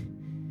happening,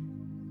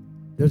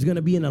 there's going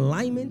to be an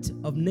alignment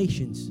of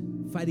nations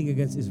fighting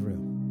against Israel.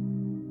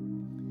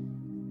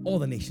 All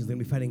the nations are going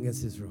to be fighting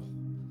against Israel.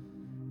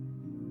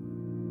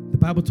 The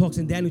Bible talks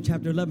in Daniel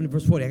chapter 11,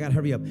 verse 40. I got to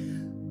hurry up.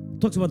 It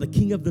talks about the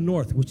king of the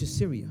north, which is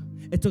Syria.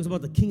 It talks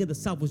about the king of the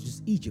south, which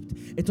is Egypt.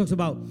 It talks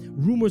about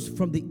rumors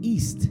from the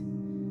east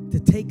to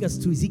take us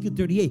to Ezekiel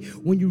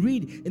 38. When you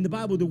read in the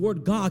Bible the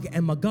word Gog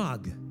and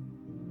Magog,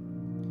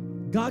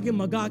 Gog and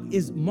Magog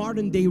is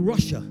modern day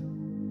Russia.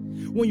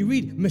 When you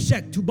read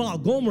Meshech, Tubal,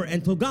 Gomer,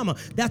 and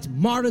Togarmah, that's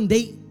modern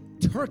day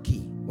Turkey,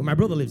 where my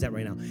brother lives at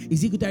right now.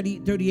 Ezekiel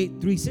 38,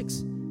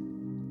 3-6.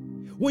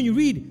 When you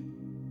read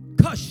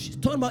Cush, it's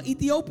talking about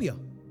Ethiopia.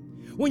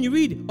 When you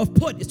read of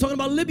Put, it's talking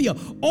about Libya.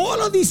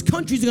 All of these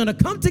countries are going to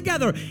come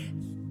together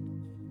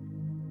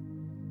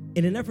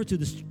in an effort to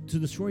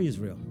destroy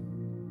Israel.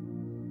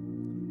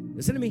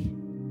 Listen to me.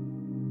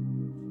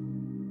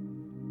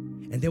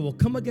 And they will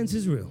come against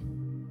Israel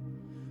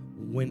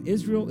when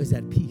Israel is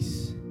at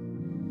peace.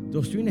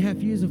 Those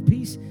 3.5 years of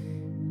peace,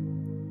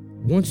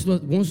 once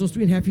those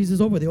 3.5 years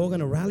is over, they're all going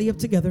to rally up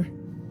together.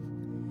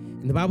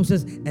 And the Bible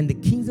says, and the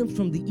kingdoms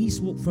from the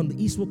east will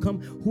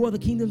come. Who are the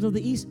kingdoms of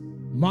the east?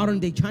 Modern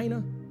day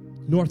China,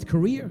 North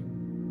Korea.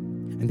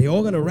 And they're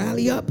all going to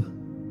rally up.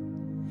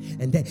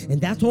 And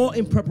that's all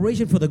in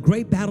preparation for the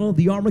great battle of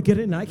the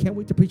Armageddon. And I can't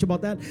wait to preach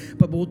about that,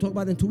 but we'll talk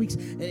about it in 2 weeks.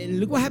 And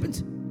look what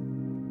happens.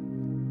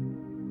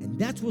 And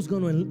that's what's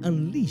going to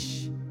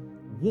unleash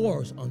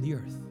wars on the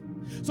earth.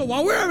 So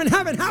while we're in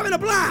heaven having a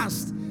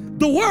blast,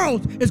 the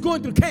world is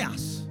going through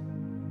chaos.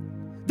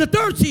 The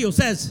third seal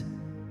says,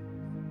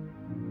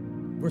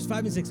 verse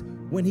 5 and 6,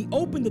 when he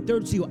opened the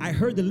third seal, I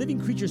heard the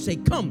living creature say,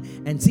 come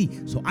and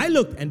see. So I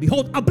looked, and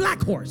behold, a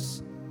black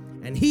horse.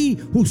 And he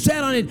who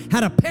sat on it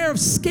had a pair of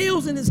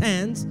scales in his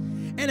hands.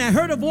 And I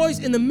heard a voice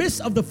in the midst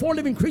of the four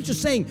living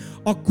creatures saying,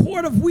 a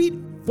quart of wheat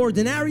for a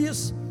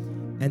denarius,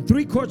 and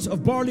 3 quarts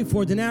of barley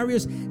for a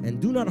denarius,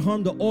 and do not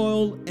harm the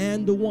oil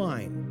and the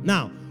wine.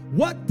 Now,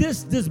 what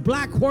this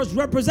black horse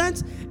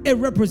represents, it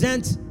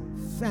represents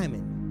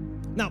famine.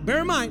 Now,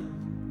 bear in mind,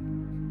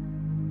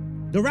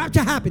 the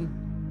rapture happened.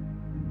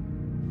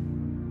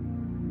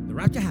 The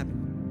rapture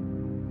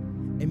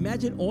happened.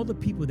 Imagine all the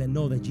people that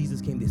know that Jesus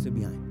came, they stood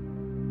behind.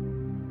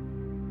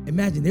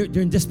 Imagine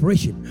they're in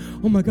desperation.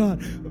 Oh my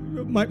God,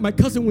 my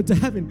cousin went to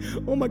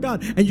heaven. Oh my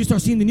God. And you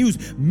start seeing the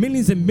news.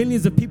 Millions and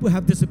millions of people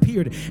have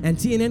disappeared. And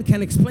CNN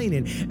can't explain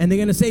it. And they're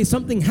going to say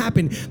something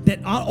happened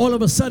that all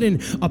of a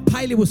sudden a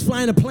pilot was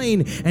flying a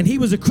plane and he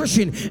was a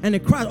Christian and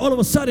it crashed. All of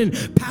a sudden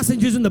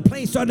passengers in the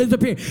plane started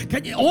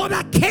disappearing. All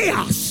that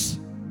chaos.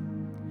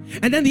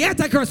 And then the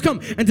Antichrist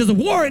come and there's a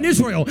war in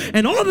Israel.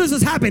 And all of this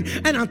has happened.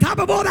 And on top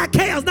of all that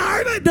chaos,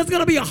 now there's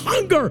going to be a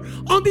hunger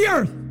on the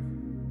earth.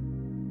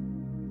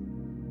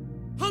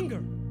 Hunger.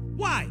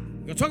 Why?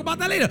 We're going to talk about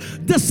that later.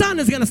 The sun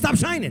is going to stop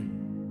shining.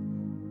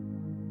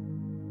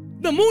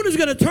 The moon is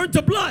going to turn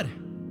to blood.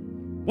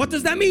 What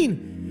does that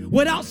mean?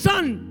 Without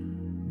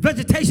sun,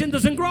 vegetation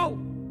doesn't grow.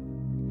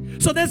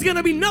 So there's going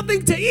to be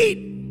nothing to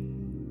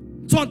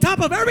eat. So on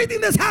top of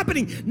everything that's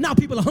happening, now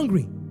people are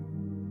hungry.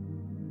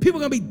 People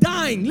are going to be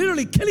dying,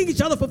 literally killing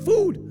each other for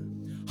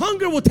food.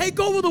 Hunger will take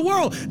over the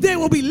world. There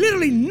will be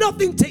literally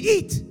nothing to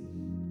eat.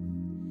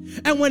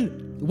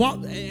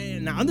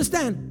 And now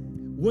understand,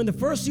 when the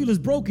first seal is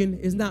broken,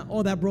 it's not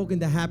all that broken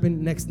that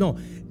happened next. No.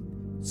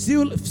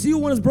 Seal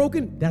 1 is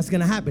broken, that's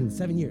going to happen in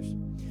 7 years.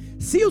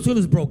 Seal 2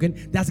 is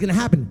broken, that's going to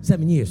happen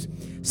 7 years.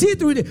 Seal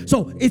 3,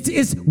 so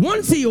it's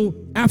one seal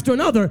after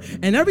another,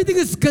 and everything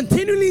is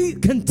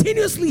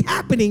continuously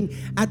happening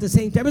at the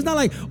same time. It's not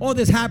like, oh,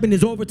 this happened,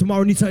 is over,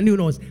 tomorrow needs something new.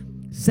 No, it's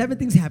 7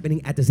 things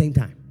happening at the same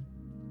time.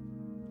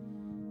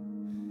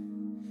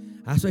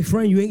 That's why,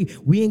 friend,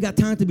 we ain't got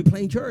time to be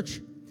playing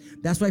church.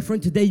 That's why,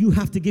 friend, today you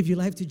have to give your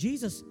life to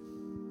Jesus.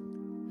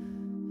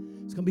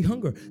 It's going to be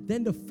hunger.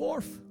 Then the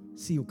 4th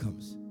seal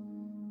comes.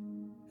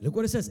 Look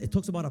what it says. It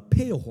talks about a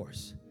pale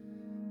horse.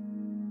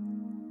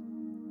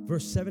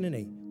 Verse 7 and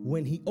 8.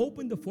 When he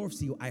opened the 4th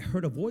seal, I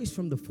heard a voice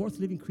from the 4th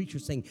living creature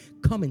saying,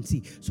 come and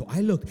see. So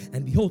I looked,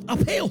 and behold, a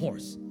pale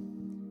horse.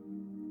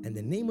 And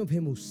the name of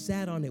him who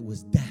sat on it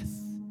was Death.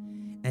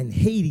 And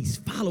Hades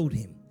followed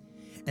him.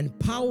 And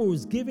power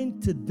was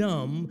given to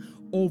them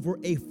over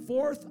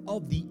 1/4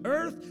 of the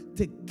earth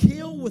to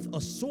kill with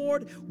a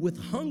sword, with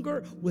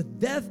hunger, with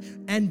death,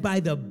 and by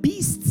the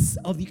beasts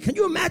of the... Can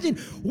you imagine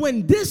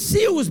when this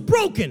seal was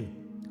broken,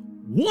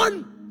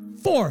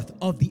 1/4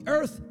 of the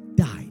earth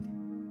died?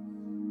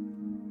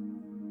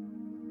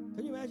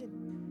 Can you imagine?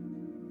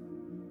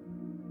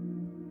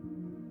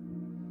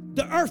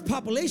 The earth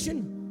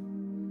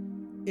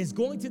population is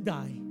going to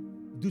die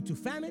due to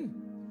famine,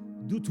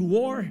 due to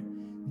war,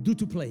 due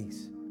to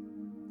plagues.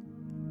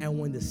 And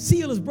when the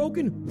seal is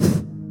broken,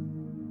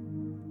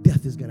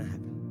 death is going to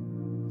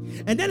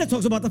happen. And then it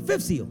talks about the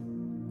 5th seal.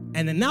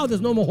 And then now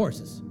there's no more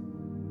horses.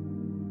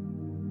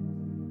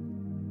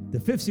 The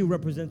 5th seal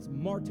represents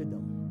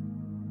martyrdom.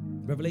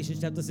 Revelation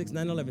chapter 6,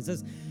 9, 11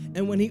 says,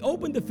 and when he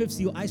opened the 5th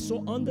seal, I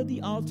saw under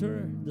the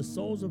altar the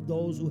souls of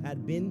those who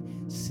had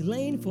been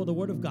slain for the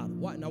word of God.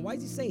 Why? Now, why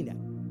is he saying that?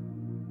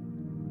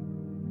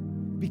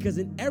 Because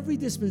in every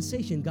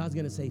dispensation, God's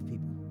going to save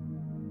people.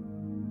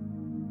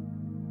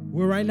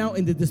 We're right now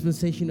in the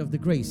dispensation of the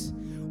grace.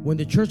 When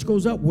the church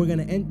goes up, we're going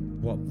to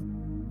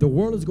the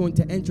world is going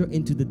to enter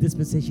into the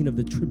dispensation of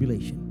the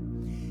tribulation.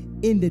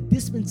 In the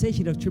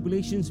dispensation of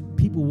tribulations,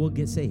 people will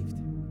get saved.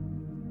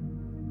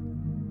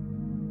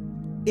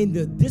 In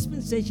the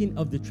dispensation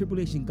of the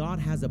tribulation, God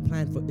has a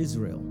plan for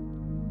Israel.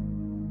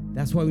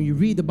 That's why when you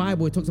read the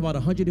Bible, it talks about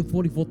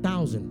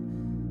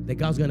 144,000 that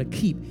God's going to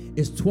keep.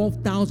 It's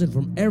 12,000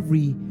 from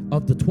every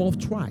of the 12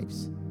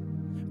 tribes.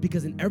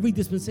 Because in every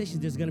dispensation,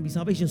 there's going to be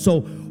salvation.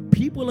 So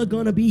people are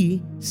going to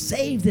be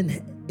saved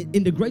in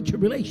the great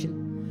tribulation.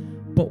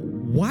 But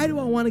why do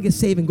I want to get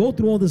saved and go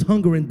through all this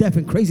hunger and death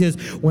and craziness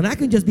when I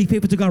can just be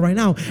faithful to God right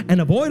now and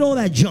avoid all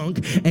that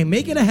junk and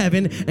make it to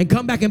heaven and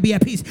come back and be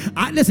at peace?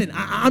 I'm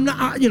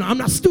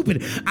not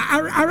stupid.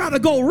 I'd rather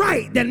go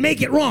right than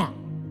make it wrong.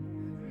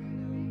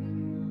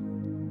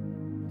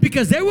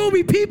 Because there will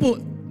be people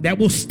that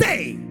will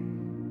stay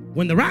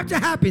when the rapture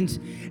happens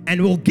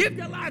and will give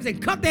their lives and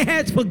cut their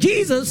heads for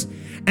Jesus,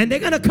 and they're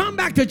going to come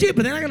back to Jesus,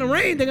 but they're not going to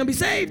reign. They're going to be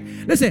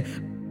saved. Listen,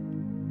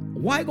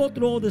 why go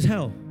through all this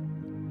hell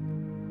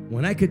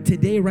when I could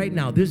today, right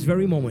now, this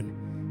very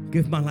moment,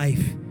 give my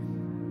life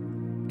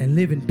and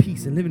live in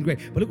peace and live in grace?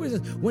 But look what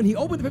it says. When he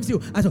opened the 5th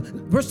seal, I saw,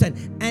 verse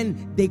 10,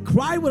 and they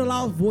cried with a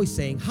loud voice,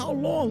 saying, how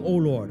long, O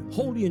Lord,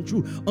 holy and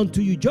true,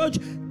 until you judge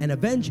and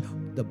avenge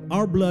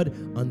our blood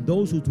on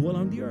those who dwell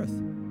on the earth?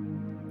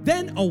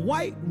 Then a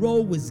white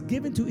robe was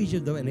given to each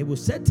of them, and it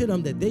was said to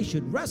them that they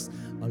should rest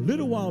a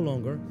little while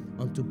longer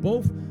until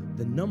both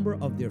the number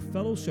of their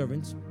fellow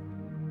servants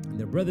and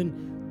their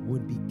brethren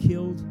would be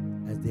killed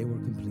as they were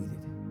completed.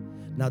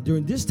 Now,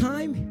 during this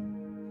time,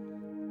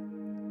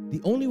 the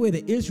only way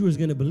that Israel is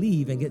going to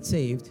believe and get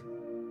saved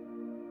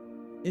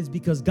is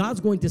because God's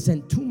going to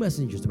send 2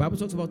 messengers. The Bible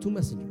talks about 2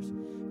 messengers.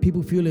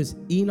 People feel it's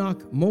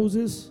Enoch,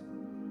 Moses,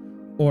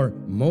 or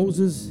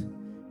Moses,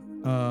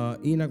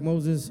 Enoch,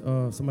 Moses,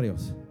 somebody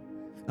else.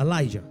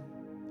 Elijah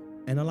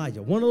and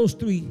Elijah. 2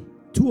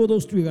 of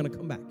those 3 are going to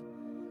come back.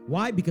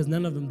 Why? Because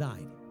none of them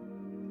died.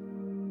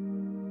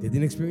 They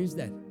didn't experience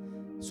that.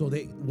 So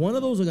one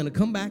of those are going to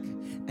come back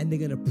and they're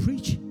going to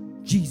preach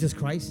Jesus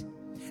Christ.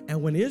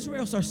 And when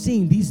Israel starts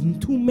seeing these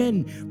 2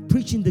 men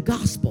preaching the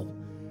gospel,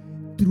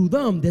 through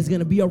them, there's going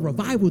to be a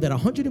revival that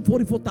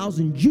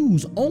 144,000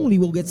 Jews only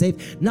will get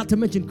saved, not to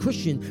mention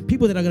Christians,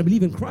 people that are going to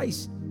believe in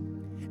Christ.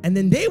 And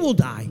then they will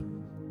die.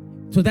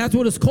 So that's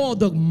what it's called,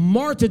 the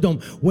martyrdom.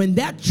 When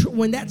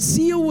that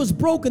seal was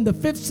broken, the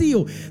fifth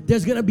seal,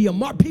 there's going to be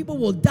people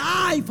will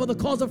die for the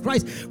cause of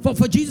Christ,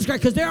 for Jesus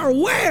Christ, because they are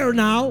aware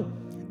now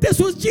this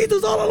was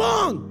Jesus all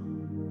along.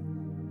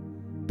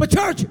 But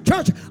church,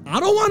 I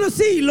don't want to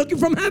see looking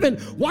from heaven.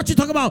 Watch you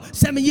talk about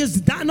 7 years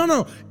to die.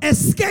 No.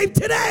 Escape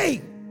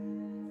today.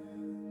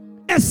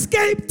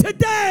 Escape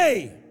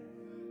today.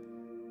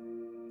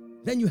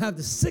 Then you have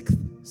the sixth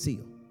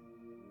seal.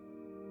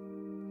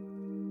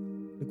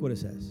 Look what it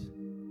says.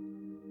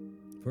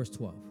 Verse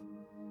 12.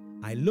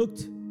 I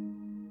looked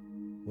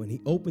when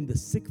he opened the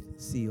sixth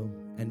seal,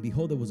 and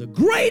behold, there was a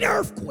great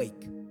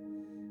earthquake.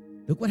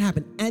 Look what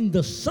happened. And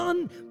the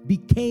sun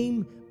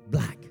became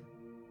black.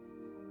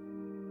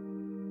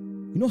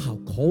 You know how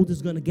cold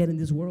it's going to get in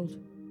this world?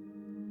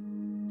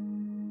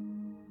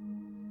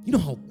 You know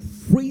how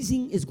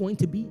freezing it's going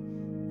to be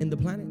in the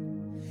planet?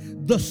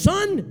 The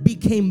sun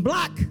became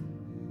black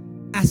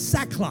as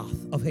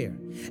sackcloth of hair,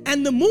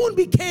 and the moon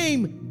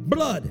became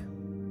blood,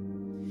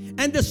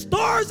 and the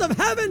stars of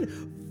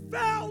heaven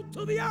fell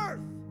to the earth.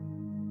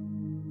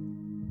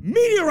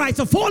 Meteorites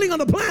are falling on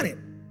the planet.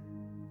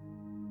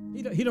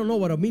 He don't know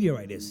what a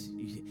meteorite is.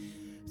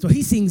 So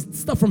he's seeing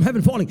stuff from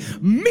heaven falling.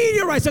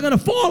 Meteorites are going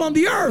to fall on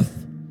the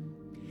earth,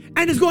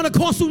 and it's going to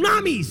cause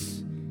tsunamis.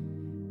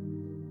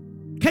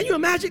 Can you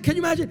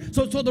imagine?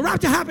 So the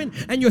rapture happened,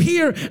 and you're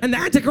here, and the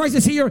Antichrist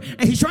is here,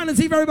 and he's trying to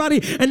deceive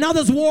everybody, and now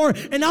there's war,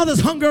 and now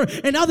there's hunger,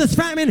 and now there's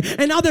famine,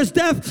 and now there's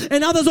death,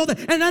 and now there's all that,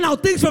 and then now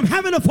things from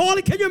heaven are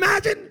falling. Can you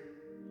imagine?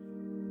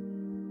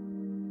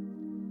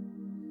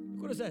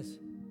 Look what it says.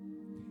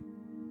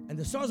 And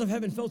the stars of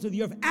heaven fell to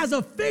the earth as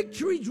a fig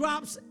tree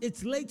drops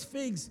its late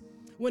figs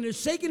when it's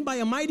shaken by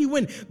a mighty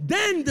wind.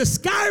 Then the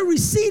sky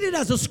receded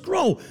as a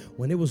scroll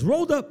when it was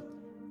rolled up.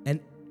 And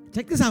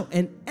check this out.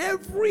 And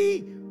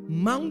every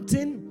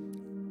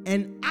mountain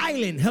and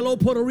island, hello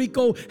Puerto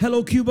Rico,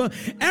 hello Cuba,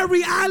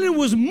 every island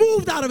was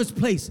moved out of its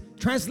place.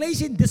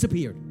 Translation,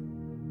 disappeared.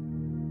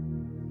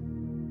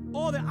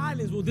 All the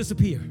islands will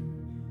disappear.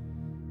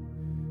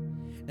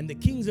 And the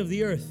kings of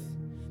the earth,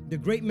 the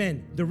great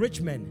men, the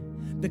rich men,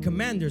 the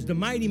commanders, the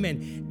mighty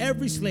men,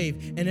 every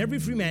slave and every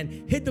free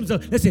man hid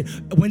themselves. Listen,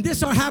 when this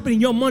starts happening,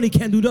 your money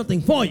can't do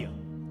nothing for you.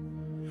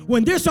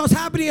 When this starts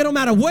happening, it don't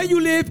matter where you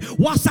live,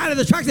 what side of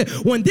the tracks.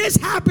 When this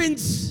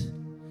happens,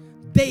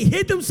 they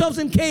hid themselves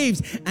in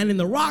caves and in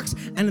the rocks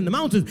and in the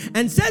mountains,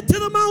 and said to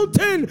the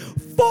mountain,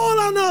 fall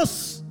on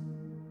us.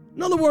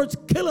 In other words,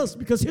 kill us,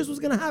 because here's what's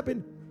going to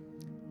happen.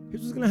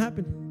 Here's what's going to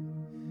happen.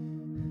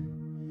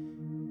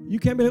 You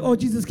can't be like, oh,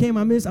 Jesus came,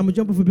 I'm going to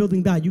jump off a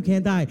building, die. You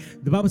can't die.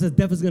 The Bible says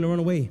death is going to run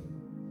away.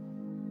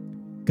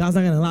 God's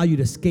not going to allow you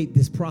to escape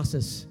this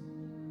process.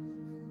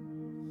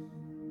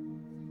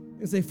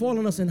 And say, fall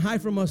on us and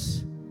hide from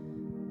us,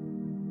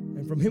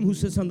 and from him who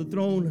sits on the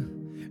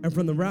throne, and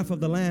from the wrath of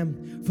the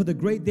Lamb. For the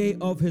great day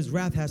of his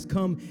wrath has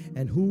come,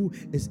 and who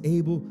is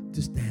able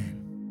to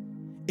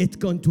stand? It's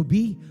going to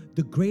be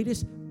the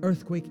greatest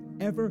earthquake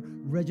ever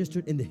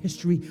registered in the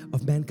history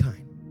of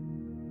mankind.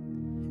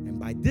 And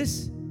by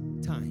this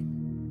time,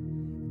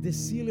 this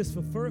seal is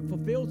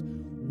fulfilled,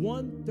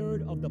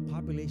 1/3 of the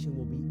population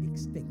will be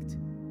extinct.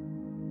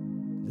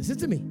 Listen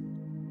to me.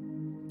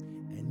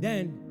 And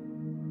then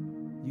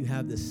you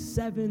have the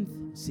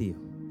seventh seal.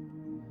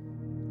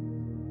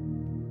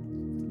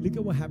 Look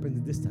at what happens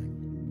at this time.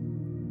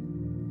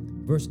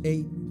 Verse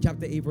 8,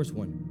 chapter 8, verse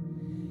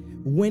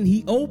 1. When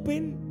he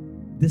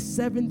opened the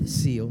seventh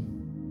seal,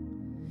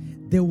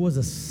 there was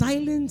a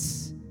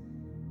silence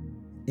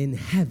in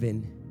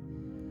heaven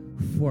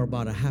for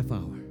about a half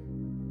hour.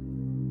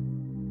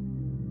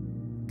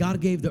 God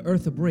gave the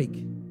earth a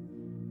break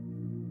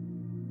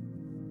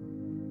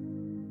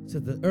so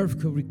the earth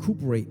could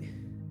recuperate.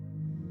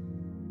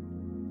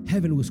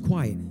 Heaven was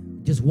quiet,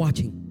 just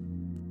watching.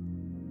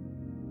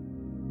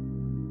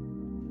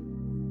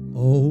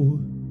 OMG.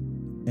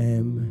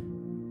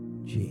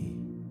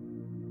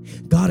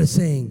 God is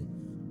saying,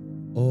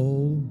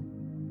 oh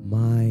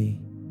my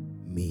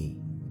me.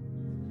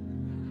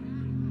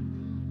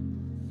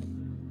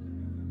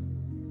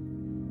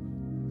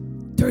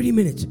 "30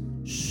 minutes,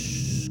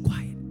 shh,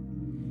 quiet.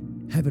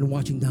 Heaven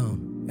watching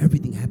down,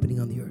 everything happening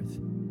on the earth.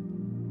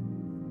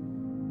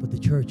 But the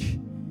church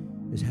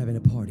is having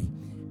a party.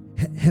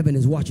 Heaven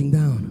is watching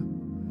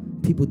down,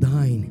 people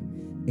dying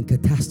in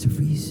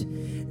catastrophes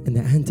and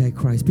the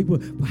Antichrist, people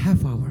for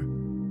half hour.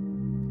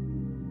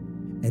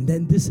 And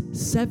then this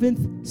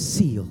seventh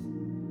seal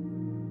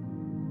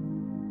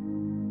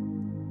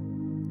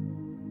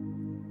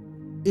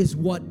is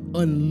what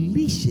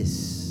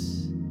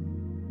unleashes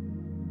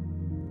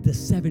the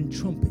 7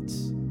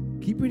 trumpets.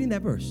 Keep reading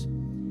that verse.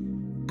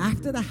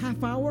 After the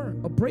half hour,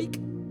 a break,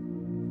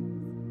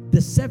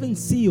 the 7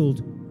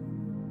 sealed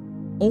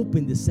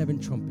opened the 7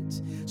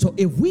 trumpets. So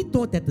if we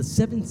thought that the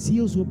 7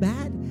 seals were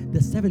bad,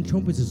 the 7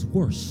 trumpets is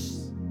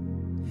worse.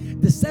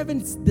 The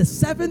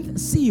seventh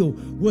seal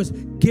was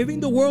giving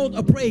the world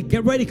a break.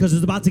 Get ready, because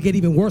it's about to get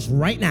even worse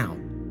right now.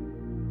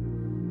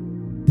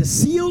 The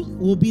seal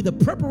will be the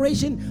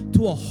preparation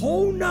to a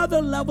whole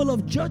nother level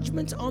of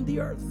judgment on the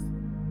earth.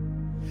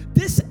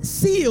 This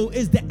seal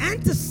is the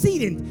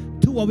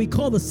antecedent to what we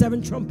call the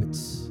seven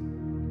trumpets.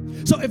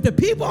 So if the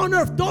people on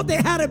earth thought they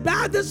had it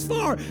bad this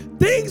far,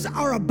 things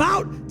are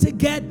about to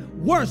get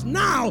worse.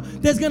 Now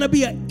there's going to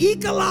be an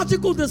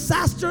ecological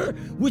disaster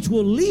which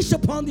will leash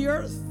upon the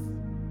earth.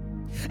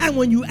 And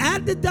when you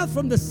add the death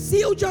from the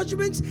seal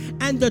judgments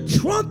and the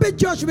trumpet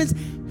judgments,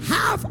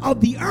 half of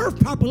the earth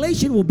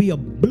population will be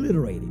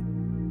obliterated.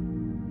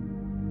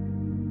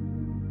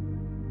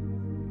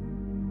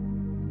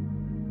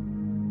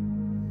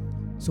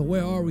 So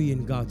where are we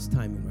in God's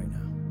timing right now?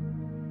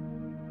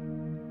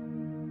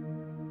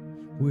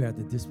 We're at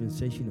the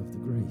dispensation of the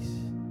grace.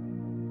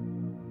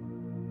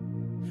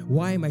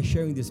 Why am I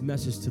sharing this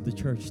message to the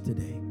church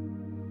today?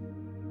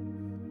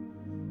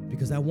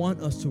 Because I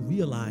want us to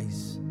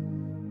realize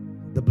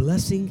the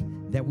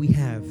blessing that we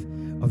have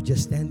of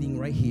just standing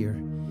right here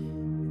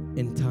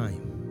in time.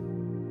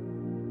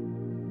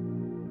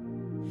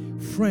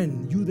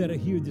 Friend, you that are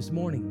here this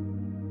morning,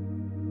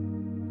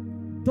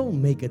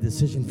 don't make a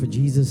decision for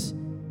Jesus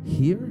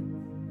here.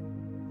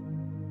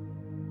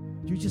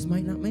 You just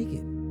might not make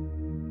it.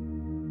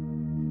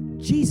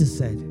 Jesus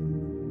said,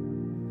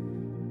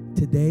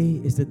 today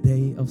is the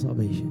day of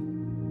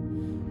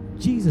salvation.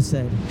 Jesus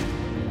said,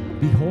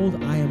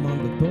 behold, I am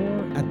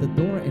at the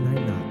door and I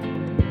knock.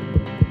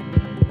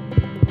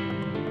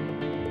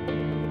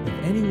 If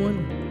anyone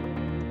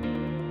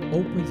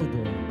opens the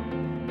door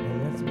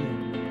and lets me in,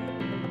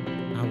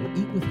 I will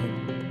eat with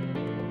him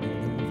and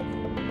him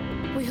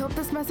with me. We hope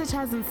this message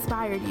has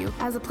inspired you.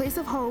 As a place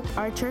of hope,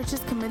 our church is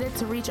committed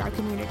to reach our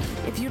community.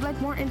 If you'd like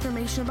more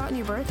information about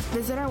New Birth,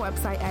 visit our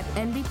website at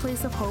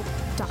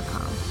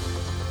nbplaceofhope.com.